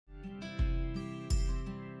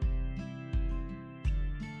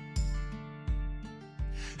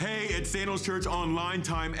Hey, it's Sandals Church Online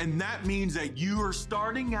time, and that means that you are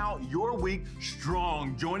starting out your week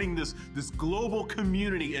strong, joining this global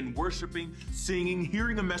community in worshiping, singing,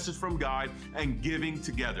 hearing a message from God, and giving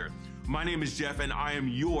together. My name is Jeff, and I am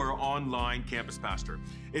your online campus pastor.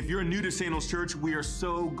 If you're new to Sandals Church, we are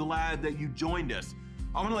so glad that you joined us.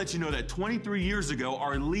 I want to let you know that 23 years ago,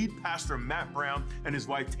 our lead pastor, Matt Brown, and his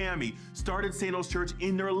wife, Tammy, started Sandals Church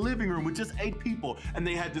in their living room with just 8 people, and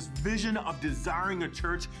they had this vision of desiring a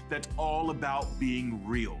church that's all about being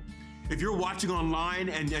real. If you're watching online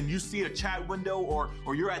and you see a chat window or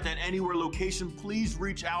you're at that Anywhere location, please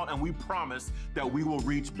reach out and we promise that we will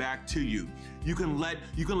reach back to you. You can let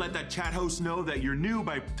that chat host know that you're new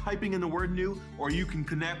by typing in the word new, or you can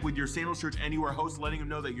connect with your Sandals Church Anywhere host, letting them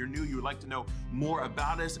know that you're new, you would like to know more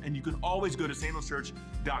about us, and you can always go to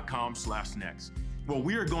sandalschurch.com/next. Well,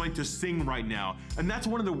 we are going to sing right now, and that's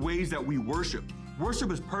one of the ways that we worship.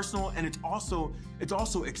 Worship is personal, and it's also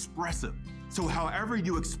expressive. So however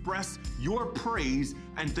you express your praise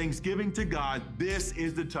and thanksgiving to God, this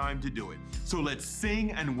is the time to do it. So let's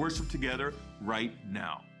sing and worship together right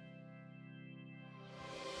now.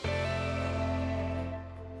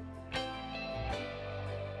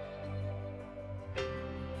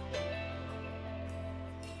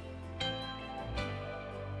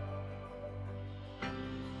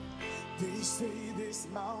 They say this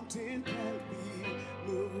mountain can't be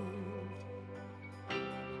moved.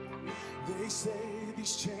 They say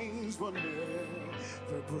these chains will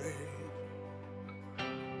never break.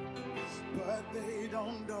 But they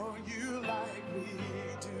don't know you like we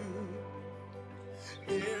do.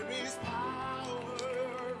 There is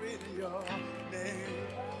power in your name.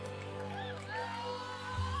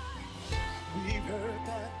 We've heard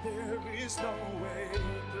that there is no way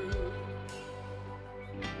through.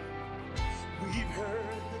 We've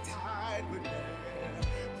heard the tide would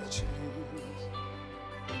never change.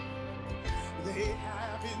 They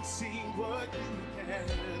haven't seen what you can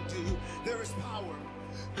do. There is power.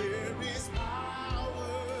 There is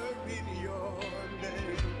power in your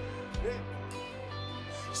name.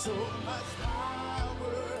 So much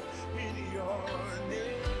power in your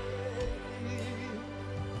name.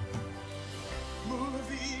 Move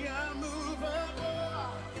the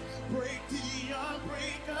unmovable. Break the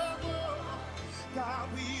unbreakable. God,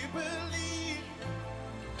 we believe.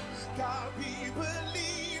 God, we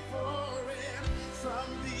believe for it. From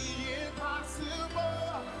the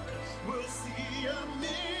impossible, we'll see a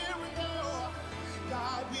miracle.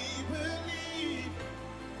 God, we believe.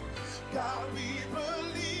 God, we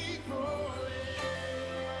believe for it.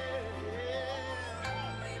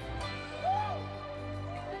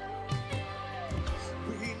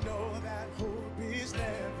 We know that hope is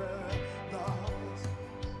never lost.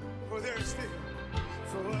 For there is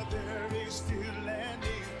still an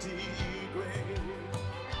empty grave.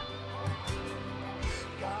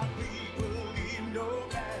 God, we believe no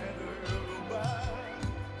matter what,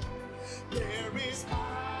 there is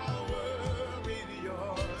power in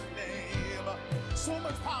your name. So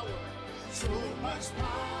much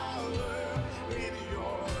power in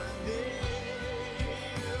your name.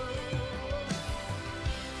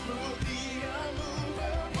 Move the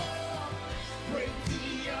unmovable, break the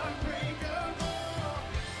unbreakable.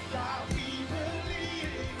 God, we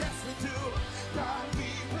believe, yes we do. God, we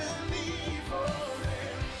believe for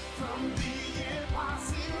it. From the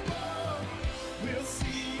impossible, we'll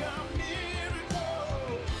see a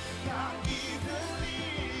miracle. God, we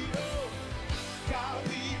believe. Oh, God,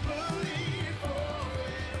 we believe for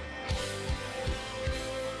it.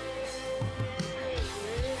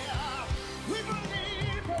 Yeah, we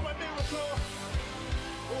believe for a miracle.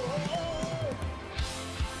 Oh,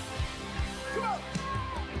 come on.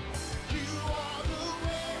 You are the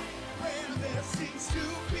way when there seems to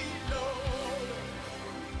be no way.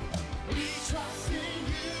 We trust in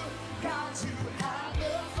you, God, to have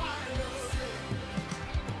the final say.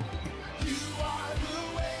 You are the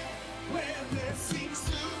way when there seems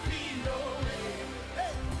to be no way.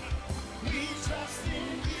 Hey. We trust in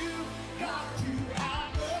you, God, to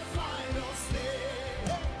have the final say.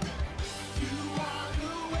 Hey. You are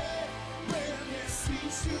the way when there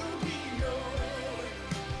seems to be no way.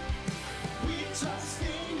 We trust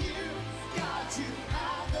in you, God, to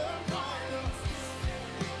have the final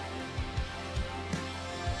say.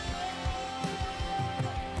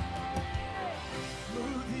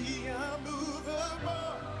 Move the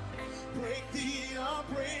unmovable, break the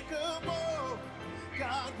unbreakable.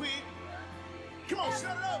 God, we come on,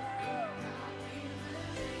 shut it up.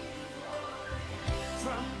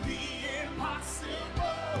 From the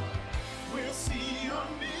impossible, we'll see a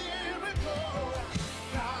miracle.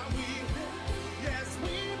 God, we, yes,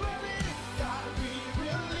 we believe. God, we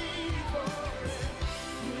believe.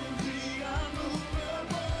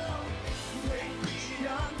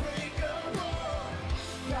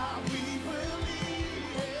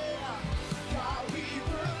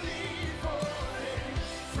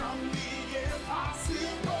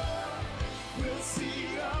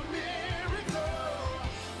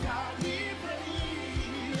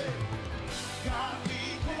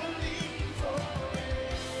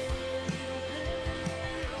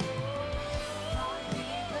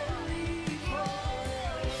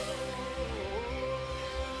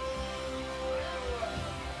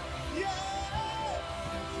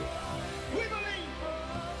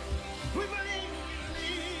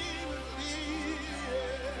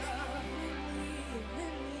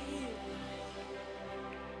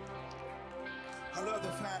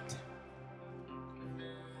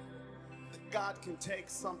 God can take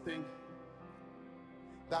something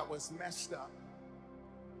that was messed up,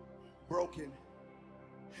 broken,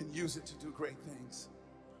 and use it to do great things.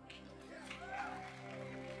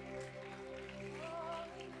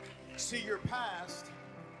 See, your past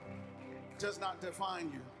does not define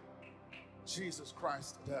you. Jesus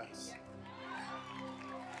Christ does.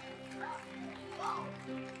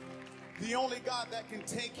 The only God that can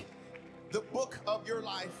take the book of your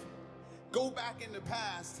life, go back in the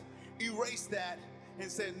past, erase that, and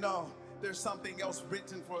say, no, there's something else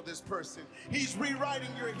written for this person. He's rewriting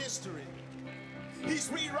your history. He's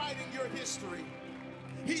rewriting your history.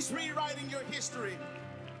 He's rewriting your history.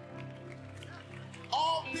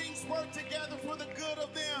 All things work together for the good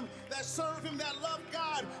of them that serve him, that love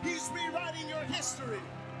God. He's rewriting your history.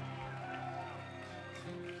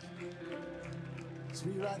 He's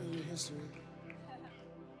rewriting your history.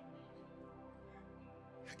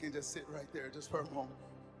 I can just sit right there just for a moment.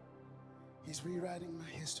 He's rewriting my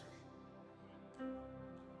history.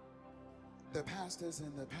 The past is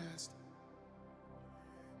in the past,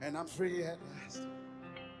 and I'm free at last.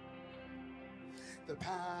 The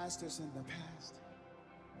past is in the past.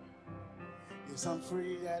 Yes, I'm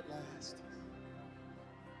free at last.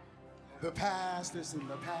 The past is in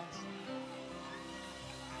the past,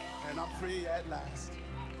 and I'm free at last.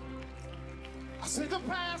 I said the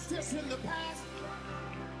past is in the past,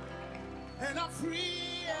 and I'm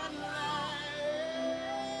free at last.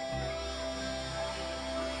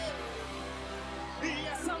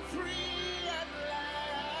 Yes, I'm free at last.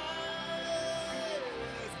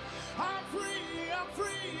 I'm free, I'm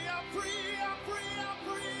free, I'm free, I'm free, I'm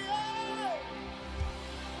free. Yeah.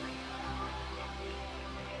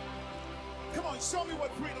 Come on, show me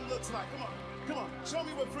what freedom looks like. Come on, come on, show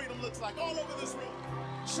me what freedom looks like. All over this room,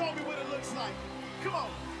 show me what it looks like. Come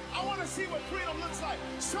on, I want to see what freedom looks like.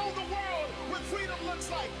 Show the world what freedom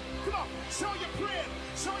looks like. Come on, show your friend,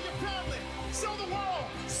 show your family, show the world,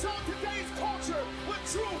 show today's culture what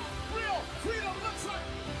true, real freedom looks like.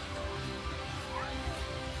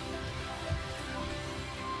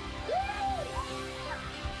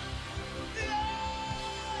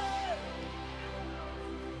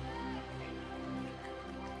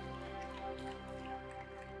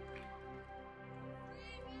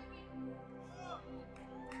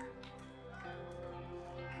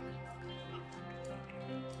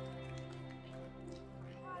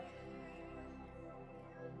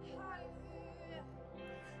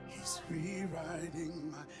 He's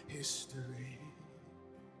rewriting my history,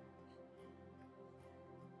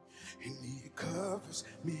 and he covers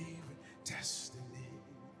me with destiny.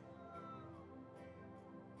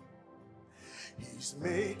 He's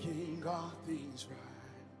making all things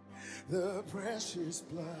right, the precious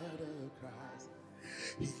blood of Christ.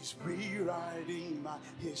 He's rewriting my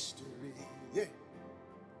history, yeah.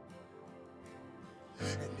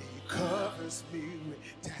 And he covers me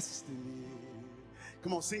with destiny.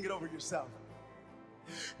 Come on, sing it over yourself.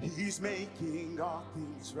 He's making all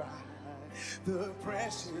things right, the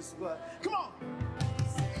precious blood. Come on.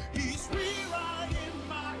 He's rewriting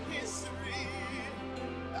my history.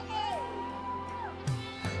 Oh.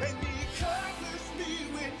 And he covers me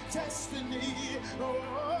with destiny.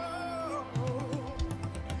 Oh.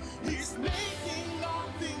 He's making all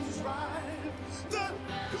things right. Come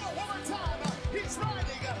on, one more time. He's writing.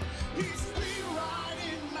 He's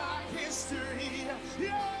rewriting my history.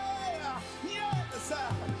 Yeah, yes.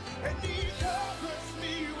 And he covers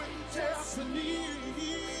me with destiny.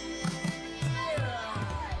 Yeah.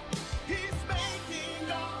 He's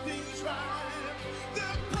making all things right. The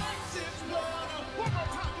precious blood. One more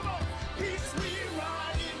time, come on. He's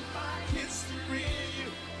rewriting my history.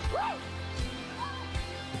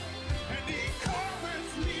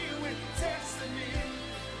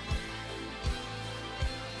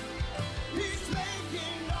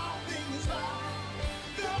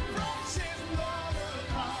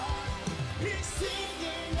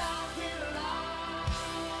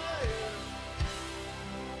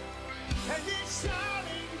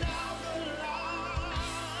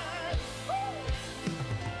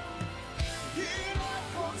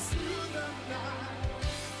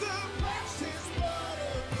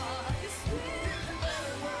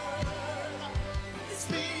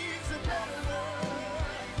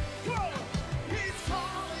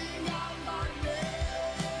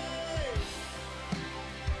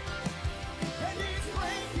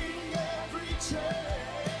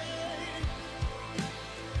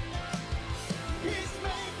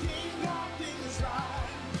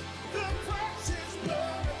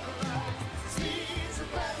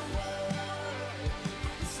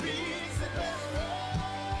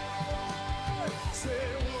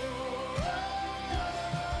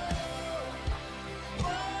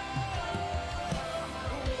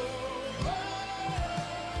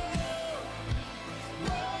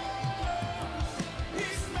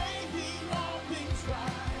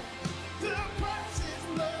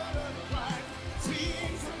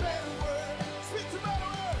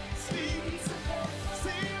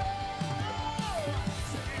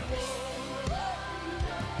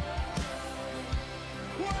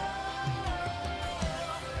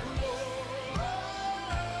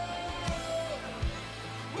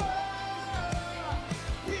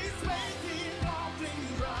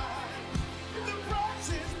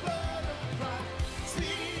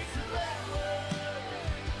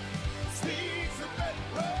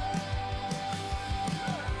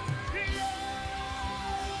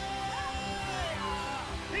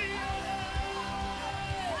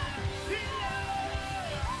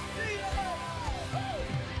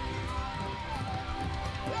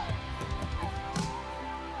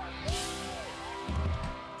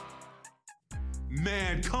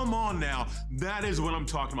 Man, come on now. That is what I'm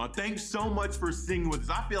talking about. Thanks so much for singing with us.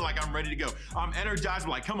 I feel like I'm ready to go. I'm energized. I'm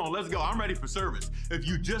like, come on, let's go. I'm ready for service. If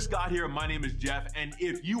you just got here, my name is Jeff. And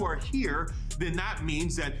if you are here, then that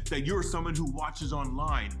means that you're someone who watches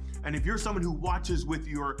online. And if you're someone who watches with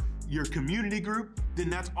your community group, then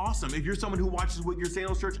that's awesome. If you're someone who watches with your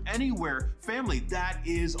Sandals Church Anywhere family, that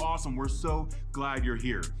is awesome. We're so glad you're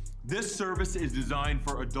here. This service is designed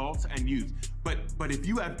for adults and youth. But if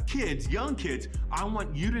you have kids, young kids, I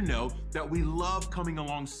want you to know that we love coming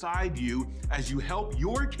alongside you as you help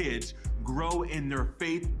your kids grow in their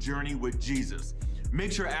faith journey with Jesus.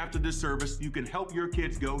 Make sure after this service, you can help your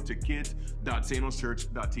kids go to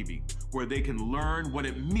kids.sandalschurch.tv, where they can learn what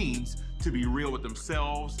it means to be real with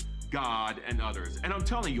themselves, God, and others. And I'm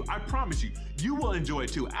telling you, I promise you, you will enjoy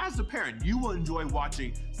it too. As a parent, you will enjoy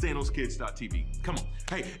watching sandalskids.tv. Come on.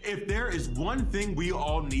 Hey, if there is one thing we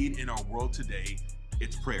all need in our world today,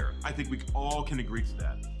 it's prayer. I think we all can agree to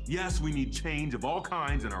that. Yes, we need change of all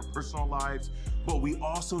kinds in our personal lives, but we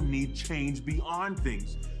also need change beyond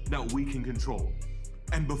things that we can control.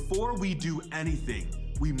 And before we do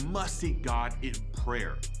anything, we must seek God in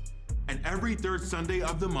prayer. And every third Sunday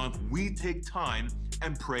of the month, we take time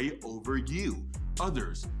and pray over you,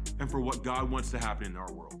 others, and for what God wants to happen in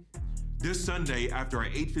our world. This Sunday, after our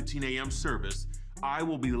 8:15 a.m. service, I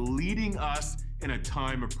will be leading us in a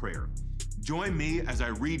time of prayer. Join me as I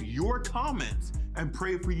read your comments and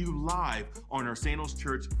pray for you live on our Sandals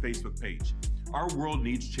Church Facebook page. Our world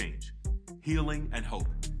needs change, healing, and hope.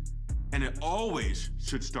 And it always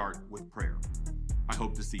should start with prayer. I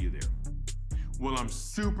hope to see you there. Well, I'm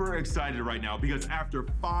super excited right now because after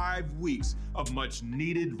 5 weeks of much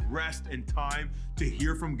needed rest and time to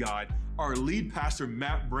hear from God, our lead pastor,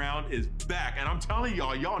 Matt Brown, is back. And I'm telling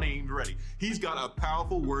y'all ain't even ready. He's got a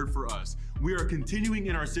powerful word for us. We are continuing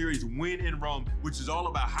in our series, Win in Rome, which is all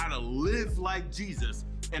about how to live like Jesus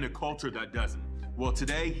in a culture that doesn't. Well,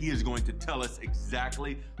 today he is going to tell us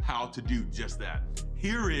exactly how to do just that.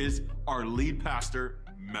 Here is our lead pastor,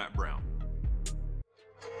 Matt Brown.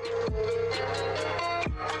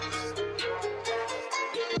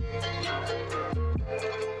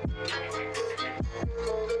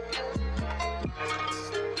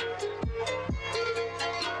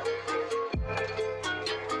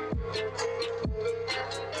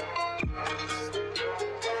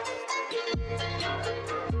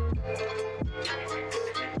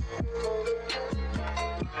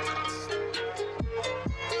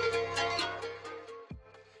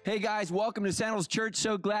 Hey guys, welcome to Sandals Church.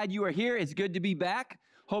 So glad you are here. It's good to be back.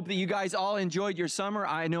 Hope that you guys all enjoyed your summer.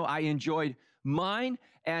 I know I enjoyed mine.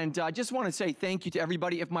 And I just want to say thank you to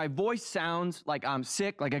everybody. If my voice sounds like I'm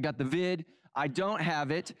sick, like I got the vid, I don't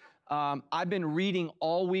have it. I've been reading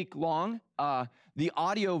all week long the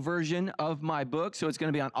audio version of my book. So it's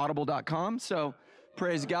going to be on audible.com. So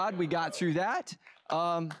praise God, we got through that.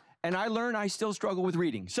 And I learned I still struggle with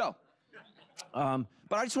reading. So,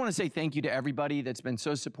 but I just want to say thank you to everybody that's been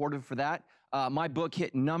so supportive for that. My book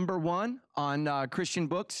hit #1 on Christian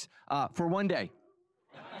books for one day.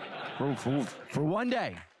 For one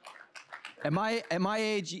day. At my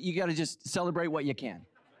age, you got to just celebrate what you can.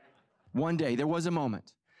 One day. There was a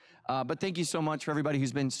moment. But thank you so much for everybody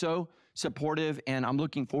who's been so supportive, and I'm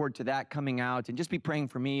looking forward to that coming out. And just be praying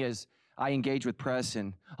for me as I engage with press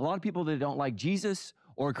and a lot of people that don't like Jesus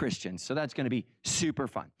or Christians. So that's going to be super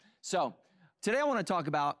fun. So today I want to talk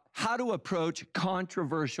about how to approach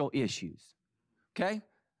controversial issues. Okay?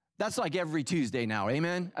 That's like every Tuesday now,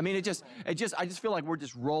 amen? I mean, I just feel like we're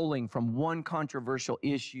just rolling from one controversial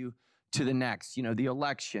issue to the next. You know, the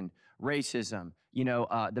election, racism,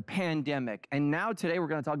 the pandemic, and now today we're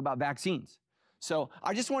going to talk about vaccines. So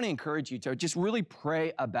I just want to encourage you to just really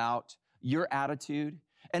pray about your attitude.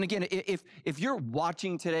 And again, if you're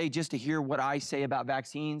watching today just to hear what I say about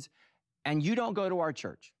vaccines, and you don't go to our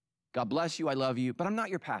church, God bless you, I love you, but I'm not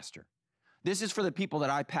your pastor. This is for the people that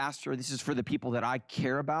I pastor. This is for the people that I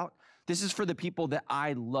care about. This is for the people that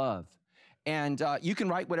I love. And you can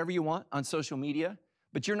write whatever you want on social media,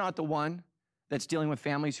 but you're not the one that's dealing with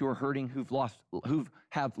families who are hurting, who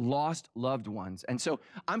have lost loved ones. And so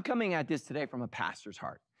I'm coming at this today from a pastor's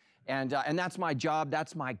heart. And that's my job.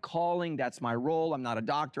 That's my calling. That's my role. I'm not a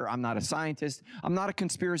doctor. I'm not a scientist. I'm not a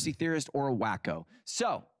conspiracy theorist or a wacko.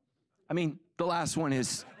 So, I mean, the last one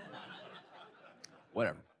is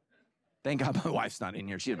whatever. Thank God my wife's not in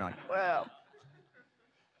here. She'd be like, well.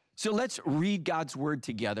 So let's read God's word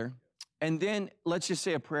together, and then let's just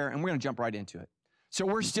say a prayer, and we're going to jump right into it. So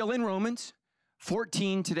we're still in Romans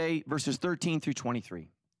 14 today, verses 13 through 23.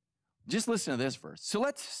 Just listen to this verse. So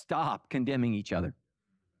let's stop condemning each other.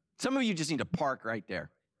 Some of you just need to park right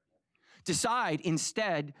there. Decide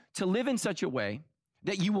instead to live in such a way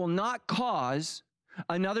that you will not cause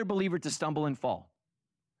another believer to stumble and fall.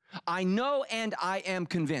 I know and I am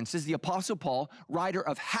convinced. This is the Apostle Paul, writer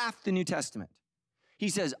of half the New Testament. He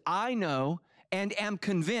says, I know and am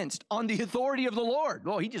convinced on the authority of the Lord.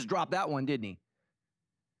 Oh, he just dropped that one, didn't he?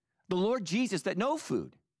 The Lord Jesus, that no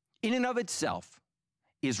food in and of itself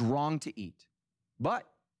is wrong to eat. But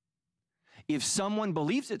if someone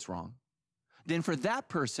believes it's wrong, then for that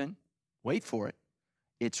person, wait for it,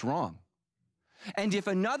 it's wrong. And if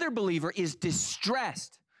another believer is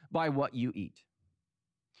distressed by what you eat,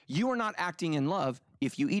 you are not acting in love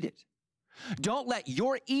if you eat it. Don't let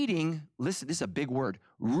your eating, listen, this is a big word,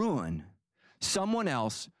 ruin someone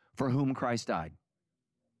else for whom Christ died.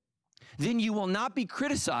 Then you will not be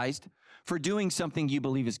criticized for doing something you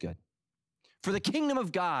believe is good. For the kingdom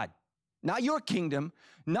of God, not your kingdom,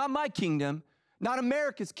 not my kingdom, not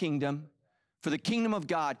America's kingdom, for the kingdom of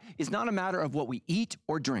God is not a matter of what we eat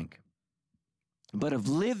or drink, but of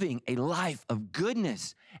living a life of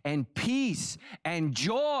goodness and peace and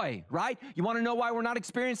joy, right? You want to know why we're not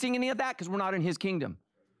experiencing any of that? Because we're not in his kingdom.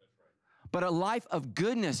 But a life of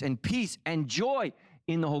goodness and peace and joy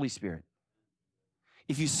in the Holy Spirit.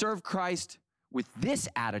 If you serve Christ with this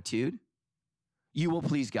attitude, you will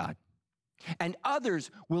please God, and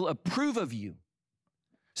others will approve of you.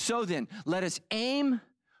 So then, let us aim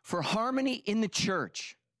for harmony in the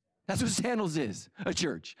church. That's what Sandals is, a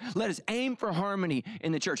church. Let us aim for harmony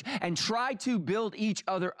in the church and try to build each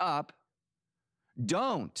other up.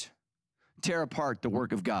 Don't tear apart the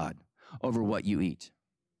work of God over what you eat.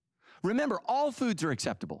 Remember, all foods are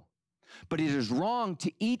acceptable, but it is wrong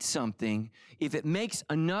to eat something if it makes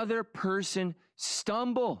another person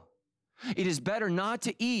stumble. It is better not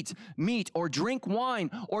to eat meat or drink wine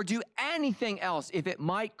or do anything else if it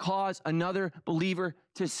might cause another believer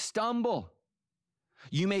to stumble.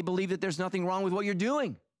 You may believe that there's nothing wrong with what you're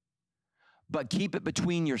doing, but keep it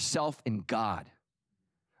between yourself and God.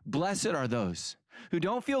 Blessed are those who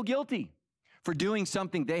don't feel guilty for doing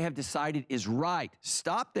something they have decided is right.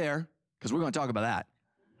 Stop there, because we're going to talk about that.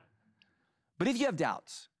 But if you have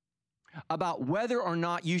doubts about whether or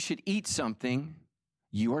not you should eat something,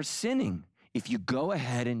 you are sinning if you go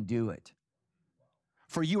ahead and do it.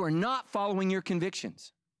 For you are not following your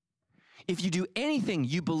convictions. If you do anything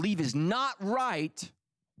you believe is not right,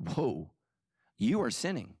 you are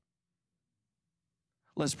sinning.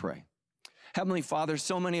 Let's pray. Heavenly Father,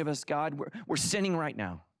 so many of us, God, we're sinning right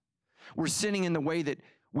now. We're sinning in the way that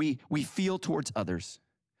we feel towards others.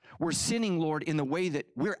 We're sinning, Lord, in the way that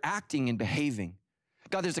we're acting and behaving.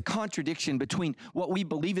 God, there's a contradiction between what we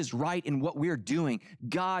believe is right and what we're doing.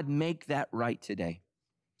 God, make that right today.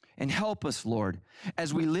 And help us, Lord,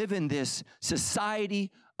 as we live in this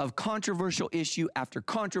society of controversial issue after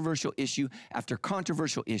controversial issue after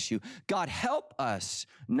controversial issue. God, help us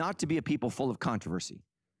not to be a people full of controversy,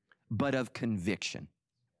 but of conviction.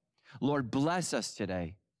 Lord, bless us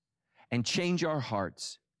today and change our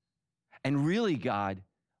hearts. And really, God,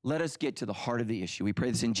 let us get to the heart of the issue. We pray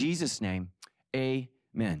this in Jesus' name.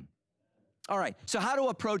 Amen. All right, so how to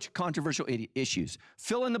approach controversial issues?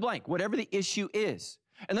 Fill in the blank, whatever the issue is.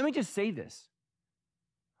 And let me just say this.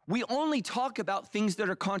 We only talk about things that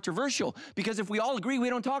are controversial because if we all agree, we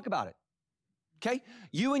don't talk about it. Okay?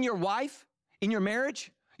 You and your wife in your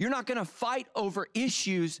marriage, you're not going to fight over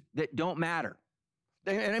issues that don't matter.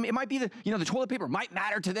 And it might be the toilet paper might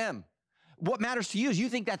matter to them. What matters to you is you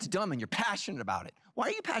think that's dumb and you're passionate about it. Why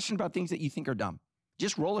are you passionate about things that you think are dumb?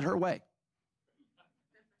 Just roll it her way.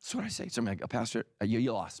 That's what I say. Somebody like, Pastor,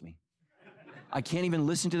 you lost me. I can't even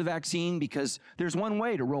listen to the vaccine because there's one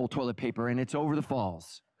way to roll toilet paper and it's over the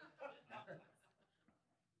falls.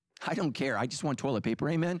 I don't care. I just want toilet paper.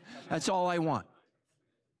 Amen. That's all I want.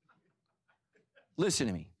 Listen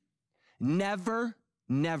to me. Never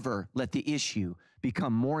let the issue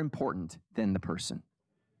become more important than the person.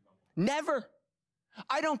 Never.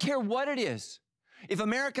 I don't care what it is. If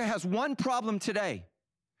America has one problem today,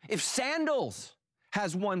 if Sandals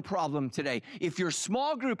has one problem today, if your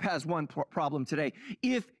small group has one problem today,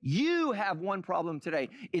 if you have one problem today,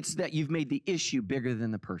 it's that you've made the issue bigger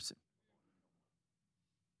than the person.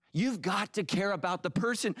 You've got to care about the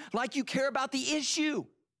person like you care about the issue.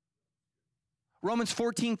 Romans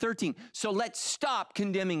 14:13. So let's stop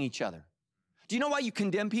condemning each other. Do you know why you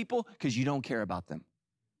condemn people? Because you don't care about them.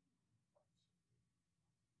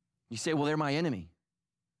 You say, well, they're my enemy.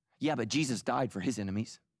 Yeah, but Jesus died for his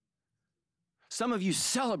enemies. Some of you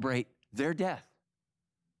celebrate their death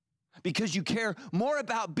because you care more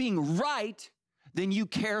about being right than you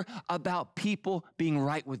care about people being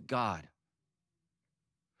right with God.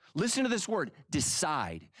 Listen to this word,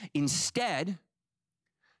 decide. Instead,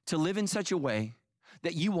 to live in such a way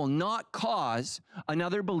that you will not cause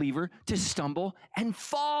another believer to stumble and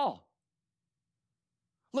fall.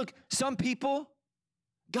 Look, some people,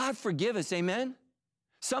 God forgive us, amen?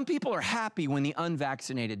 Some people are happy when the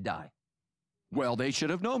unvaccinated die. Well, they should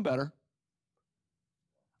have known better.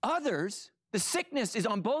 Others, the sickness is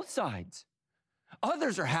on both sides.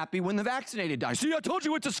 Others are happy when the vaccinated die. See, I told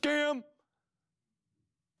you it's a scam.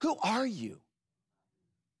 Who are you?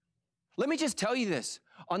 Let me just tell you this.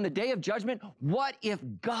 On the day of judgment, what if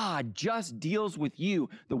God just deals with you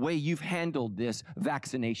the way you've handled this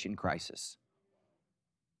vaccination crisis?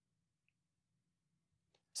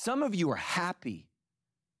 Some of you are happy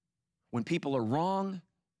when people are wrong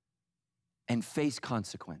and face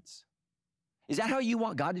consequence. Is that how you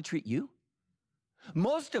want God to treat you?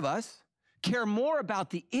 Most of us care more about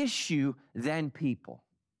the issue than people.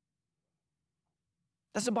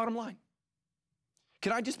 That's the bottom line.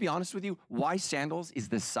 Can I just be honest with you? Why sandals is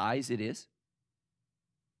the size it is?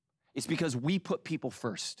 It's because we put people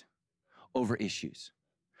first over issues.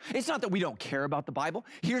 It's not that we don't care about the Bible.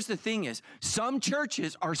 Here's the thing is, some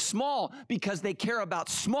churches are small because they care about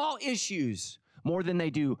small issues more than they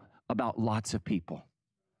do about lots of people.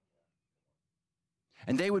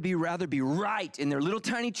 And they would rather be right in their little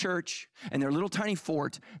tiny church and their little tiny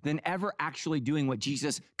fort than ever actually doing what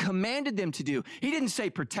Jesus commanded them to do. He didn't say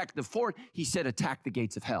protect the fort. He said attack the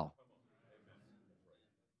gates of hell.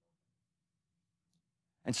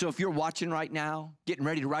 And so if you're watching right now, getting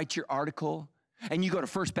ready to write your article, and you go to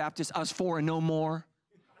First Baptist, us four and no more,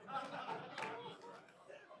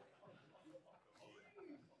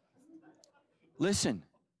 listen,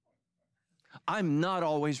 I'm not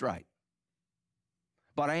always right.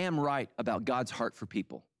 But I am right about God's heart for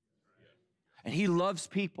people. And he loves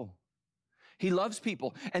people. He loves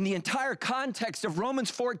people. And the entire context of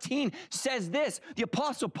Romans 14 says this. The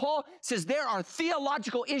Apostle Paul says there are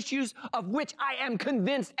theological issues of which I am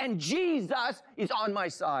convinced, and Jesus is on my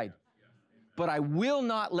side. But I will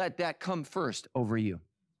not let that come first over you.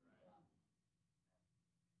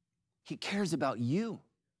 He cares about you.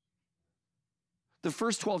 The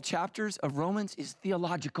first 12 chapters of Romans is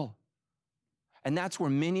theological. And that's where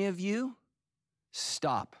many of you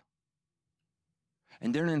stop.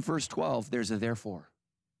 And then in verse 12, there's a therefore.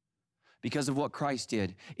 Because of what Christ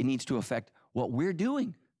did, it needs to affect what we're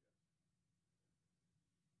doing.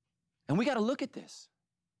 And we got to look at this.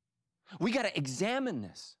 We got to examine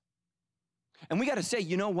this. And we got to say,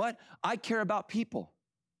 you know what? I care about people.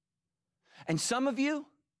 And some of you,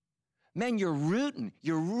 man, you're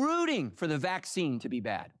rooting for the vaccine to be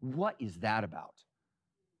bad. What is that about?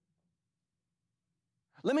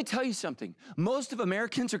 Let me tell you something. Most of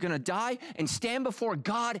Americans are going to die and stand before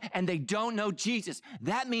God, and they don't know Jesus.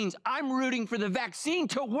 That means I'm rooting for the vaccine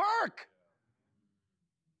to work.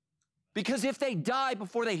 Because if they die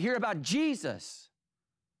before they hear about Jesus,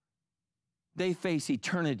 they face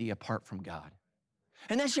eternity apart from God.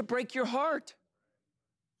 And that should break your heart.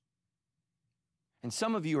 And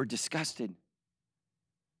some of you are disgusted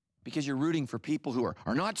because you're rooting for people who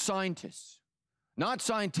are not scientists, not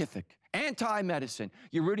scientific, anti-medicine.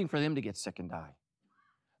 You're rooting for them to get sick and die.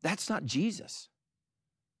 That's not Jesus.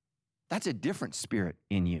 That's a different spirit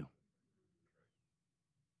in you.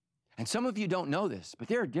 And some of you don't know this, but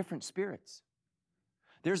there are different spirits.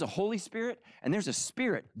 There's a Holy Spirit, and there's a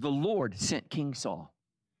spirit the Lord sent King Saul.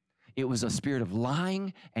 It was a spirit of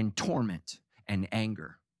lying and torment and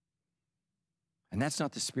anger. And that's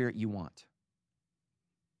not the spirit you want.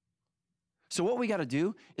 So what we got to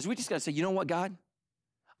do is we just got to say, you know what, God?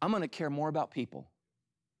 I'm going to care more about people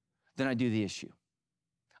than I do the issue.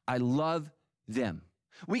 I love them.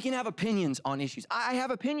 We can have opinions on issues. I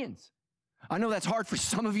have opinions. I know that's hard for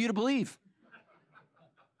some of you to believe.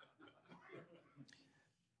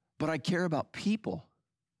 But I care about people,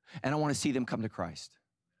 and I want to see them come to Christ.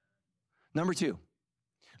 Number 2,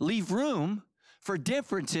 leave room for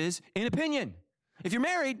differences in opinion. If you're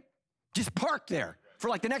married, just park there for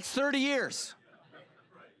like the next 30 years.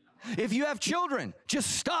 If you have children,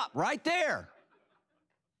 just stop right there.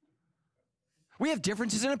 We have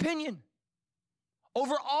differences in opinion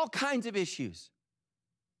over all kinds of issues.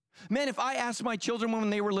 Man, if I asked my children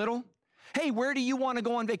when they were little, hey, where do you want to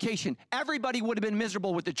go on vacation? Everybody would have been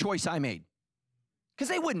miserable with the choice I made because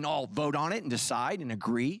they wouldn't all vote on it and decide and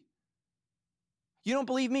agree. You don't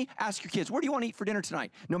believe me? Ask your kids, where do you want to eat for dinner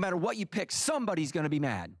tonight? No matter what you pick, somebody's going to be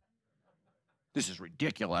mad. This is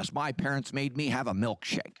ridiculous. My parents made me have a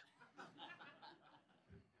milkshake.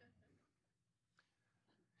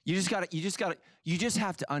 You just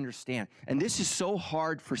have to understand. And this is so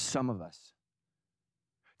hard for some of us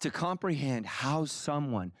to comprehend how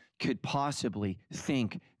someone could possibly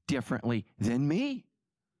think differently than me.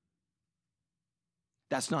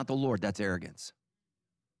 That's not the Lord, that's arrogance.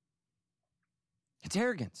 It's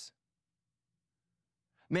arrogance.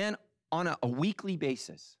 Man, on a weekly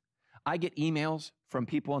basis, I get emails from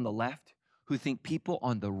people on the left who think people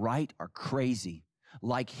on the right are crazy,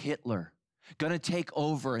 like Hitler, gonna take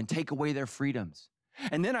over and take away their freedoms.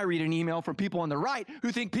 And then I read an email from people on the right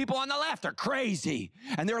who think people on the left are crazy,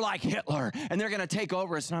 and they're like Hitler, and they're gonna take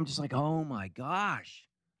over us. And I'm just like, oh my gosh.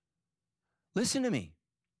 Listen to me.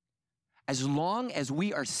 As long as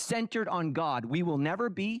we are centered on God, we will never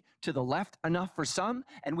be to the left enough for some,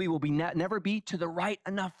 and we will be never be to the right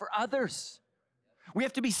enough for others. We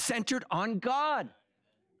have to be centered on God.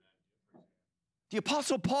 The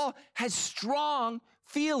Apostle Paul has strong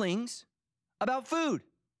feelings about food.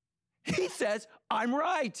 He says, I'm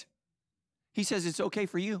right. He says it's okay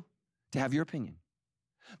for you to have your opinion.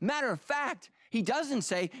 Matter of fact, he doesn't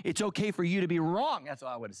say it's okay for you to be wrong. That's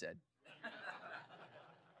what I would have said.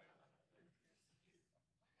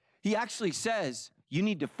 He actually says you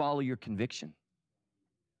need to follow your conviction.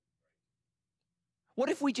 What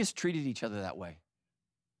if we just treated each other that way?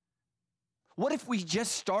 What if we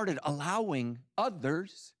just started allowing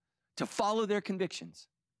others to follow their convictions?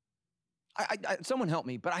 Someone help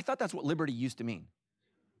me, but I thought that's what liberty used to mean.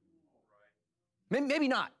 Maybe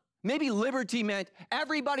not. Maybe liberty meant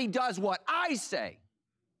everybody does what I say.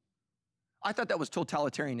 I thought that was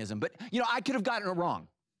totalitarianism, but I could have gotten it wrong.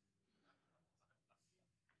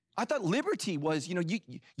 I thought liberty was, you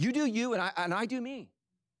do you and I do me.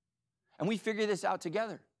 And we figure this out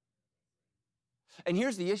together. And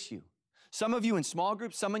here's the issue. Some of you in small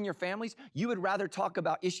groups, some in your families, you would rather talk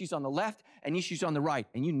about issues on the left and issues on the right,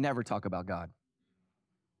 and you never talk about God.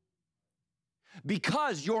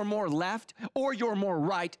 Because you're more left or you're more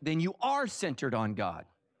right than you are centered on God.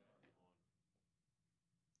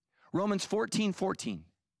 Romans 14:14.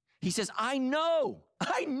 He says, I know.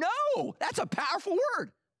 That's a powerful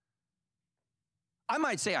word. I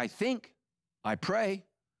might say, I think, I pray,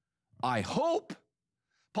 I hope.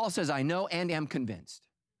 Paul says, I know and am convinced.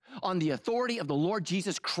 On the authority of the Lord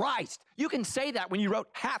Jesus Christ. You can say that when you wrote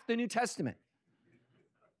half the New Testament.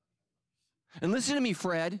 And listen to me,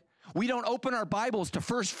 Fred. We don't open our Bibles to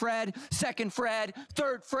first Fred, second Fred,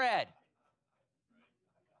 third Fred.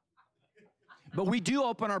 But we do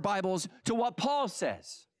open our Bibles to what Paul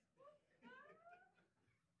says.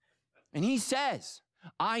 And he says,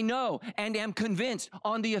 I know and am convinced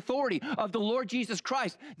on the authority of the Lord Jesus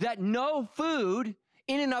Christ that no food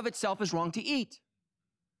in and of itself is wrong to eat.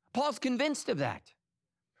 Paul's convinced of that.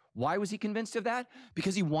 Why was he convinced of that?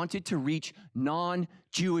 Because he wanted to reach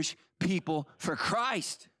non-Jewish people for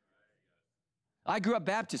Christ. I grew up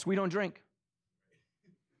Baptist. We don't drink.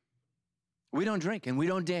 We don't drink and we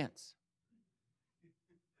don't dance.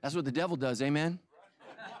 That's what the devil does, amen?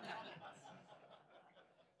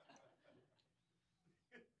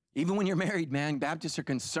 Even when you're married, man, Baptists are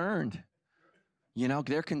concerned.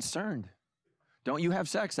 They're concerned. Don't you have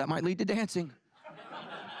sex? That might lead to dancing.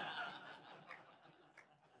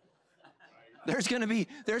 There's gonna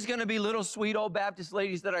be little sweet old Baptist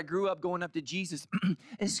ladies that I grew up going up to Jesus.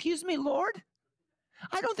 Excuse me, Lord,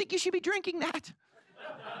 I don't think you should be drinking that.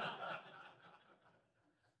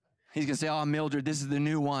 He's gonna say, oh, Mildred, this is the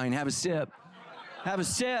new wine. Have a sip. Have a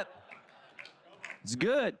sip. It's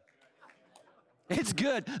good. It's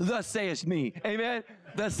good. Thus saith me. Amen.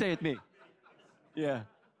 Thus saith me. Yeah.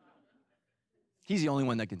 He's the only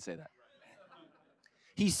one that can say that.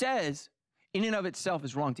 He says, in and of itself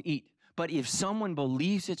is wrong to eat. But if someone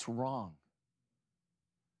believes it's wrong,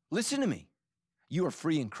 listen to me. You are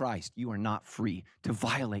free in Christ. You are not free to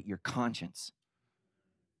violate your conscience.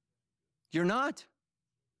 You're not.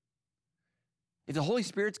 If the Holy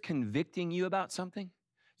Spirit's convicting you about something,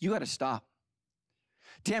 you got to stop.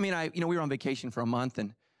 Tammy and I, we were on vacation for a month,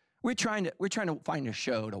 and we're trying to find a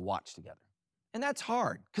show to watch together. And that's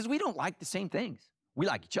hard, because we don't like the same things. We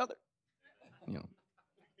like each other. At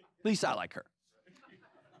least I like her.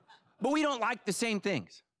 But we don't like the same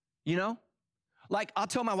things, Like, I'll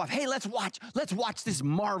tell my wife, hey, let's watch this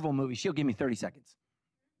Marvel movie. She'll give me 30 seconds.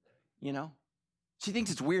 She thinks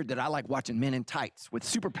it's weird that I like watching men in tights with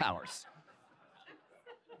superpowers.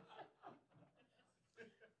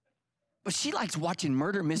 But she likes watching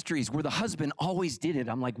murder mysteries where the husband always did it.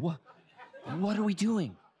 I'm like, what are we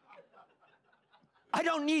doing? I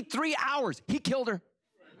don't need 3 hours. He killed her.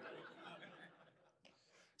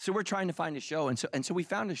 So we're trying to find a show. And so we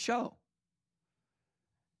found a show.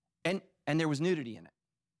 And there was nudity in it.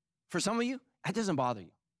 For some of you, that doesn't bother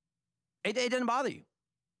you. It doesn't bother you.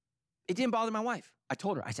 It didn't bother my wife. I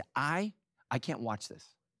told her, I said, I can't watch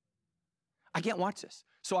this. I can't watch this.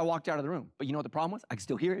 So I walked out of the room. But you know what the problem was? I could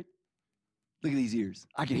still hear it. Look at these ears.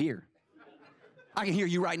 I could hear. I can hear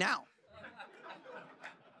you right now.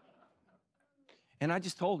 And I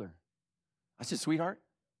just told her, I said, sweetheart,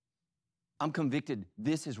 I'm convicted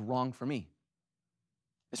this is wrong for me.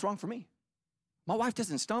 It's wrong for me. My wife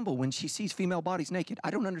doesn't stumble when she sees female bodies naked.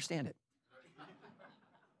 I don't understand it.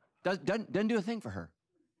 Doesn't do a thing for her.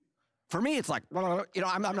 For me, it's like,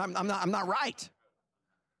 I'm not right.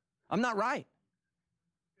 I'm not right.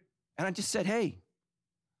 And I just said, hey,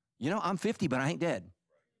 I'm 50, but I ain't dead.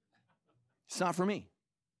 It's not for me.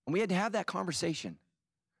 And we had to have that conversation.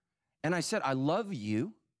 And I said, I love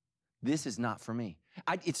you. This is not for me.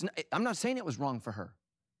 I'm not saying it was wrong for her.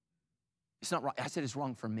 It's not wrong. I said it's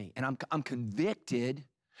wrong for me. And I'm convicted.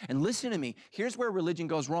 And listen to me. Here's where religion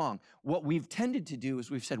goes wrong. What we've tended to do is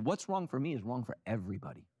we've said, what's wrong for me is wrong for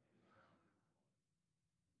everybody.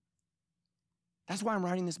 That's why I'm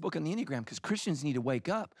writing this book on the Enneagram, because Christians need to wake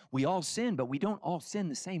up. We all sin, but we don't all sin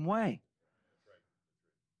the same way.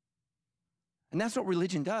 And that's what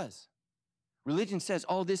religion does. Religion says,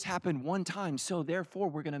 oh, this happened one time, so therefore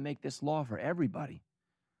we're going to make this law for everybody,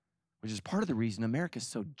 which is part of the reason America's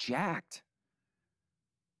so jacked.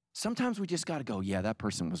 Sometimes we just got to go, yeah, that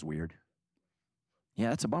person was weird. Yeah,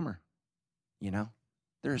 that's a bummer.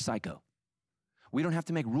 They're a psycho. We don't have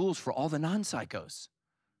to make rules for all the non-psychos.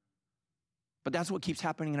 But that's what keeps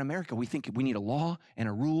happening in America. We think we need a law and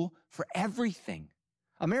a rule for everything.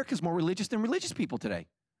 America's more religious than religious people today.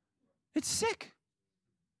 It's sick.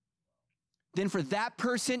 Then for that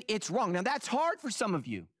person, it's wrong. Now, that's hard for some of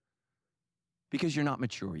you because you're not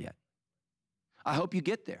mature yet. I hope you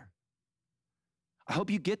get there. I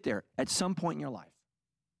hope you get there at some point in your life.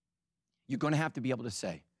 You're going to have to be able to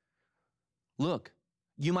say, look,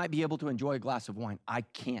 you might be able to enjoy a glass of wine. I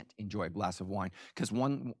can't enjoy a glass of wine because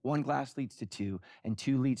one glass leads to 2, and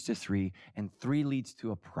 2 leads to 3, and 3 leads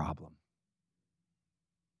to a problem.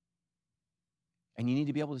 And you need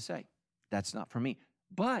to be able to say, that's not for me.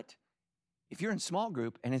 But if you're in small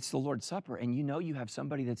group and it's the Lord's Supper and you have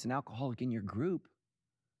somebody that's an alcoholic in your group,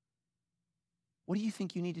 what do you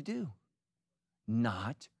think you need to do?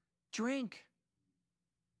 Not drink.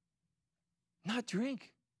 Not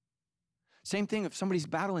drink. Same thing if somebody's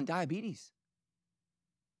battling diabetes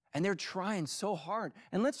and they're trying so hard.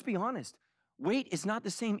 And let's be honest, weight is not the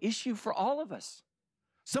same issue for all of us.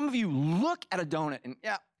 Some of you look at a donut and,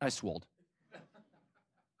 yeah, I swolled.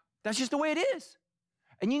 That's just the way it is.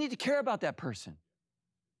 And you need to care about that person.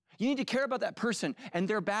 You need to care about that person and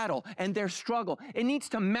their battle and their struggle. It needs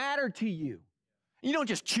to matter to you. You don't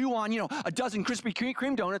just chew on, a dozen Krispy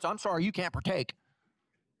Kreme donuts. I'm sorry, you can't partake.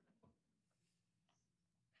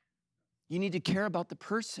 You need to care about the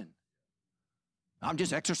person. I'm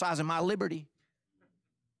just exercising my liberty.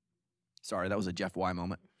 Sorry, that was a Jeff Y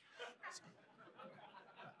moment.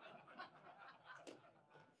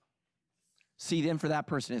 See, then for that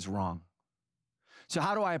person, it's wrong. So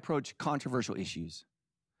how do I approach controversial issues?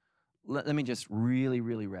 Let me just really,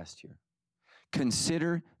 really rest here.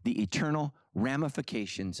 Consider the eternal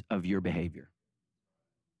ramifications of your behavior.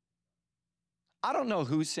 I don't know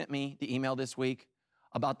who sent me the email this week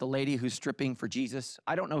about the lady who's stripping for Jesus.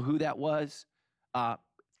 I don't know who that was.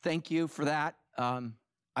 Thank you for that.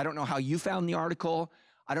 I don't know how you found the article.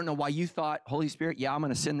 I don't know why you thought, Holy Spirit, yeah, I'm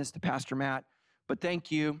going to send this to Pastor Matt, but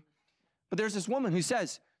thank you. But there's this woman who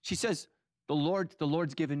says, the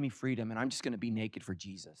Lord's given me freedom and I'm just going to be naked for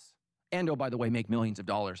Jesus. And, oh, by the way, make millions of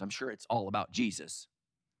dollars. I'm sure it's all about Jesus.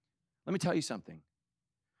 Let me tell you something.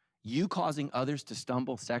 You causing others to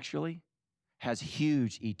stumble sexually has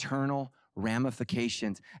huge eternal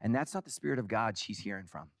ramifications. And that's not the Spirit of God she's hearing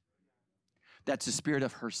from. That's the spirit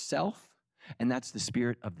of herself, and that's the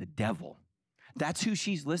spirit of the devil. That's who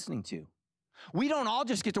she's listening to. We don't all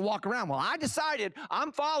just get to walk around. Well, I decided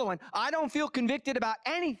I'm following. I don't feel convicted about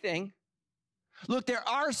anything. Look, there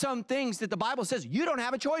are some things that the Bible says you don't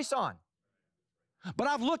have a choice on. But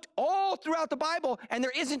I've looked all throughout the Bible, and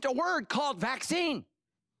there isn't a word called vaccine.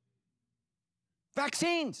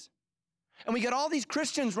 Vaccines. And we got all these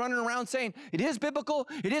Christians running around saying, it is biblical,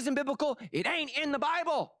 it isn't biblical, it ain't in the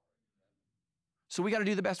Bible. So we got to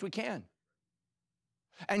do the best we can.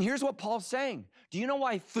 And here's what Paul's saying. Do you know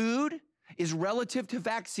why food is relative to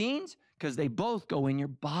vaccines? Because they both go in your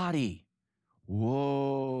body.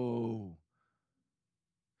 Whoa.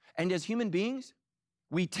 And as human beings,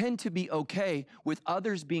 we tend to be okay with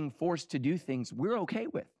others being forced to do things we're okay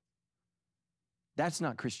with. That's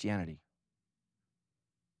not Christianity.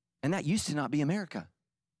 And that used to not be America.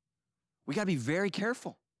 We got to be very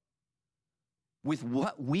careful with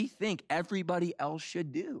what we think everybody else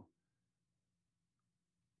should do.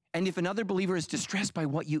 And if another believer is distressed by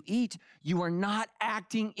what you eat, you are not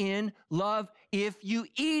acting in love if you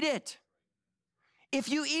eat it. If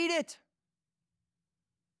you eat it.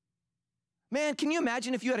 Man, can you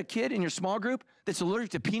imagine if you had a kid in your small group that's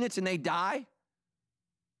allergic to peanuts and they die?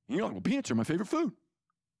 And you're like, well, peanuts are my favorite food.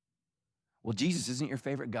 Well, Jesus isn't your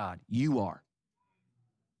favorite God. You are.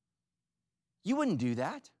 You wouldn't do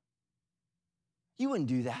that. You wouldn't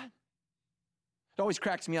do that. It always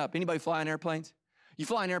cracks me up. Anybody fly on airplanes? You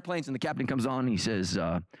fly on airplanes and the captain comes on and he says,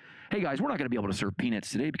 hey guys, we're not going to be able to serve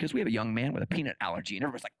peanuts today because we have a young man with a peanut allergy. And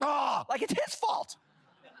everybody's like, oh, like it's his fault.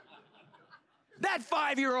 That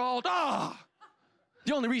 5-year-old,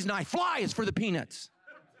 the only reason I fly is for the peanuts.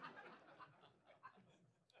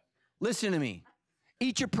 Listen to me.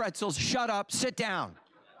 Eat your pretzels, shut up, sit down.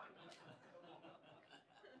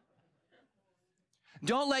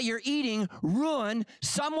 Don't let your eating ruin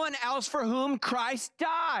someone else for whom Christ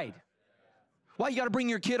died. Why you got to bring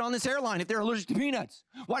your kid on this airline if they're allergic to peanuts?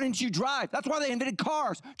 Why didn't you drive? That's why they invented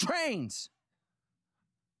cars, trains.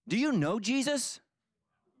 Do you know Jesus?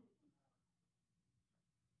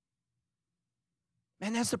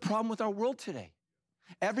 Man, that's the problem with our world today.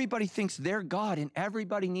 Everybody thinks they're God and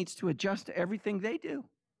everybody needs to adjust to everything they do.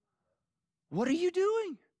 What are you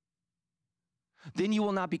doing? Then you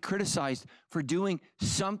will not be criticized for doing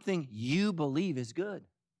something you believe is good.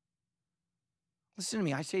 Listen to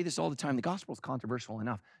me, I say this all the time. The gospel is controversial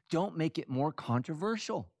enough. Don't make it more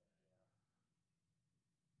controversial.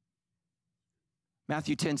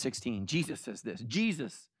 Matthew 10:16, Jesus says this.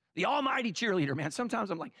 Jesus, the almighty cheerleader, man. Sometimes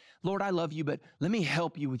I'm like, Lord, I love you, but let me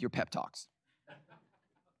help you with your pep talks.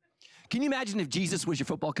 Can you imagine if Jesus was your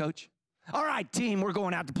football coach? All right, team, we're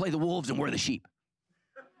going out to play the wolves and we're the sheep.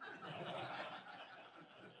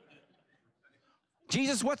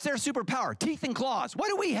 Jesus, what's their superpower? Teeth and claws. What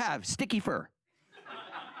do we have? Sticky fur.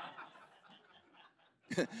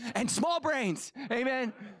 And small brains.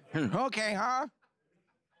 Amen. Okay, huh?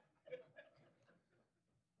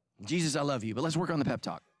 Jesus, I love you, but let's work on the pep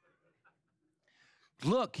talk.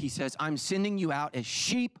 Look, he says, I'm sending you out as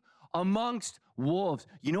sheep amongst wolves.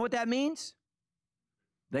 You know what that means?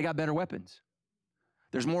 They got better weapons.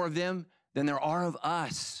 There's more of them than there are of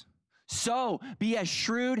us. So be as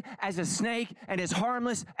shrewd as a snake and as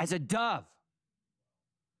harmless as a dove.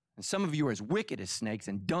 And some of you are as wicked as snakes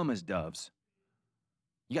and dumb as doves.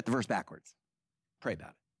 You got the verse backwards. Pray about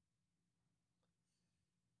it.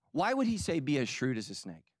 Why would he say be as shrewd as a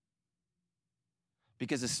snake?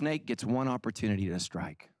 Because a snake gets one opportunity to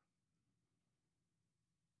strike.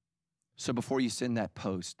 So before you send that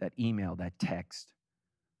post, that email, that text,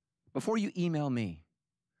 before you email me,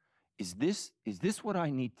 is this what I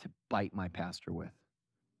need to bite my pastor with?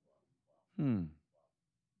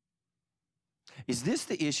 Is this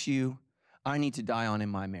the issue I need to die on in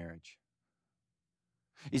my marriage?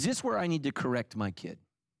 Is this where I need to correct my kid?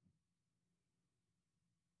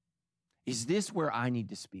 Is this where I need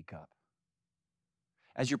to speak up?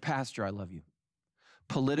 As your pastor, I love you.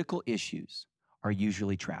 Political issues are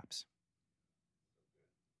usually traps.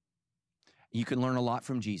 You can learn a lot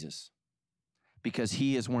from Jesus because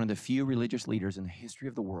he is one of the few religious leaders in the history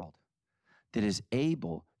of the world that is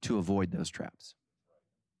able to avoid those traps.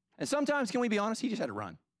 And sometimes, can we be honest, he just had to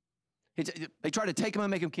run. They tried to take him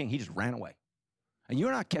and make him king. He just ran away. And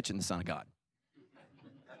you're not catching the Son of God.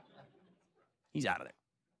 He's out of there.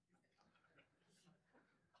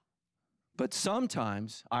 But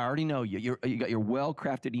sometimes, I already know you got your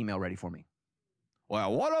well-crafted email ready for me.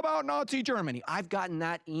 Well, what about Nazi Germany? I've gotten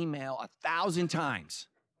that email 1,000 times.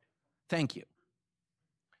 Thank you.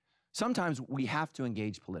 Sometimes we have to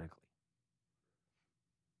engage politically.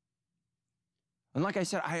 And like I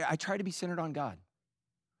said, I try to be centered on God.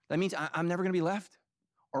 That means I'm never going to be left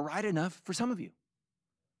or right enough for some of you.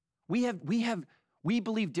 We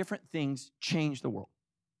believe different things change the world.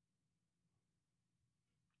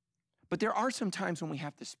 But there are some times when we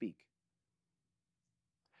have to speak.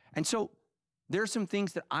 And so there are some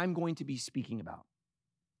things that I'm going to be speaking about.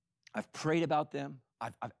 I've prayed about them.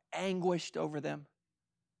 I've anguished over them.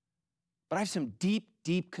 But I have some deep,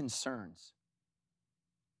 deep concerns.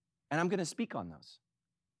 And I'm going to speak on those.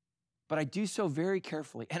 But I do so very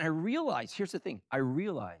carefully. And I realize, here's the thing, I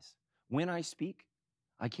realize when I speak,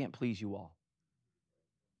 I can't please you all.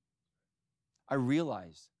 I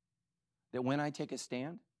realize that when I take a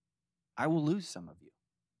stand, I will lose some of you.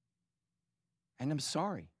 And I'm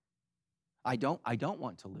sorry. I don't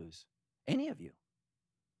want to lose any of you.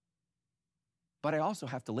 But I also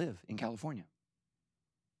have to live in California.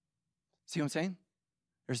 See what I'm saying?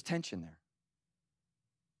 There's tension there.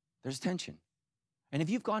 There's tension. And if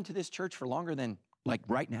you've gone to this church for longer than like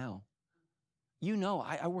right now, you know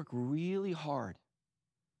I work really hard.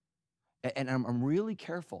 And I'm really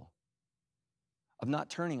careful of not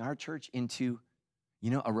turning our church into,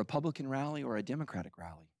 a Republican rally or a Democratic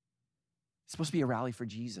rally. It's supposed to be a rally for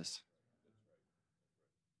Jesus.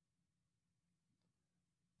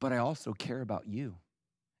 But I also care about you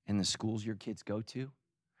and the schools your kids go to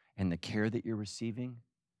and the care that you're receiving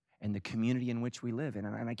and the community in which we live. And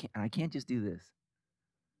I can't just do this.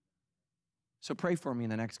 So pray for me in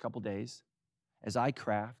the next couple days as I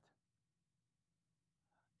craft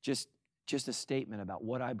just a statement about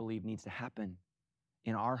what I believe needs to happen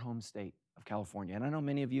in our home state of California. And I know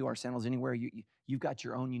many of you are Sandals Anywhere. You've got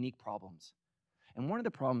your own unique problems. And one of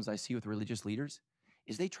the problems I see with religious leaders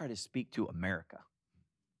is they try to speak to America.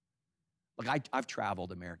 Like I've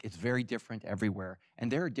traveled America. It's very different everywhere.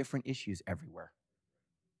 And there are different issues everywhere.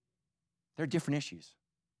 There are different issues.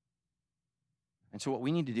 And so what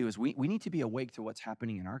we need to do is we need to be awake to what's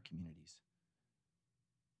happening in our communities.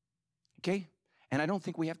 Okay? And I don't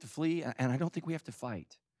think we have to flee, and I don't think we have to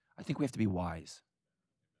fight. I think we have to be wise.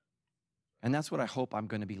 And that's what I hope I'm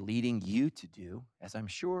going to be leading you to do, as I'm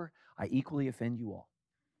sure I equally offend you all.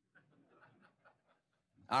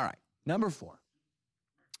 All right, number 4.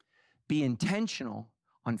 Be intentional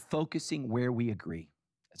on focusing where we agree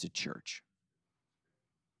as a church.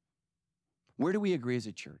 Where do we agree as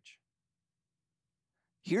a church?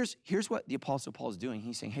 Here's what the Apostle Paul is doing.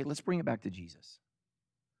 He's saying, hey, let's bring it back to Jesus.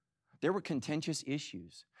 There were contentious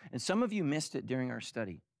issues, and some of you missed it during our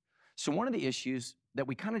study. So one of the issues that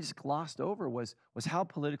we kind of just glossed over was how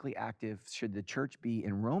politically active should the church be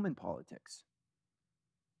in Roman politics.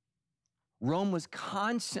 Rome was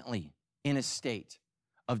constantly in a state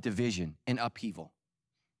of division and upheaval.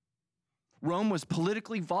 Rome was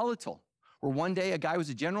politically volatile, where one day a guy was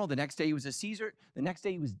a general, the next day he was a Caesar, the next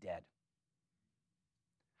day he was dead.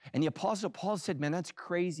 And the Apostle Paul said, man, that's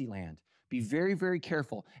crazy land. Be very, very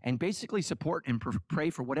careful and basically support and pray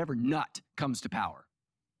for whatever nut comes to power.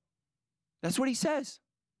 That's what he says.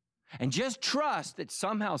 And just trust that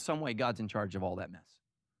somehow, some way, God's in charge of all that mess.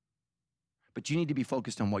 But you need to be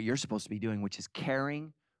focused on what you're supposed to be doing, which is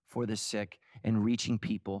caring for the sick and reaching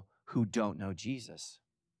people who don't know Jesus.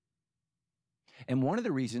 And one of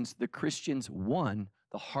the reasons the Christians won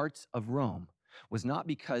the hearts of Rome was not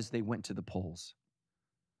because they went to the polls,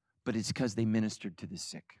 but it's because they ministered to the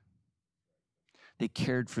sick. They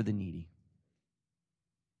cared for the needy.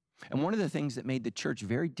 And one of the things that made the church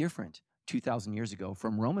very different 2,000 years ago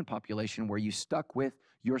from Roman population, where you stuck with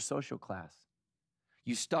your social class,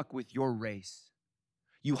 you stuck with your race,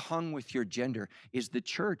 you hung with your gender, is the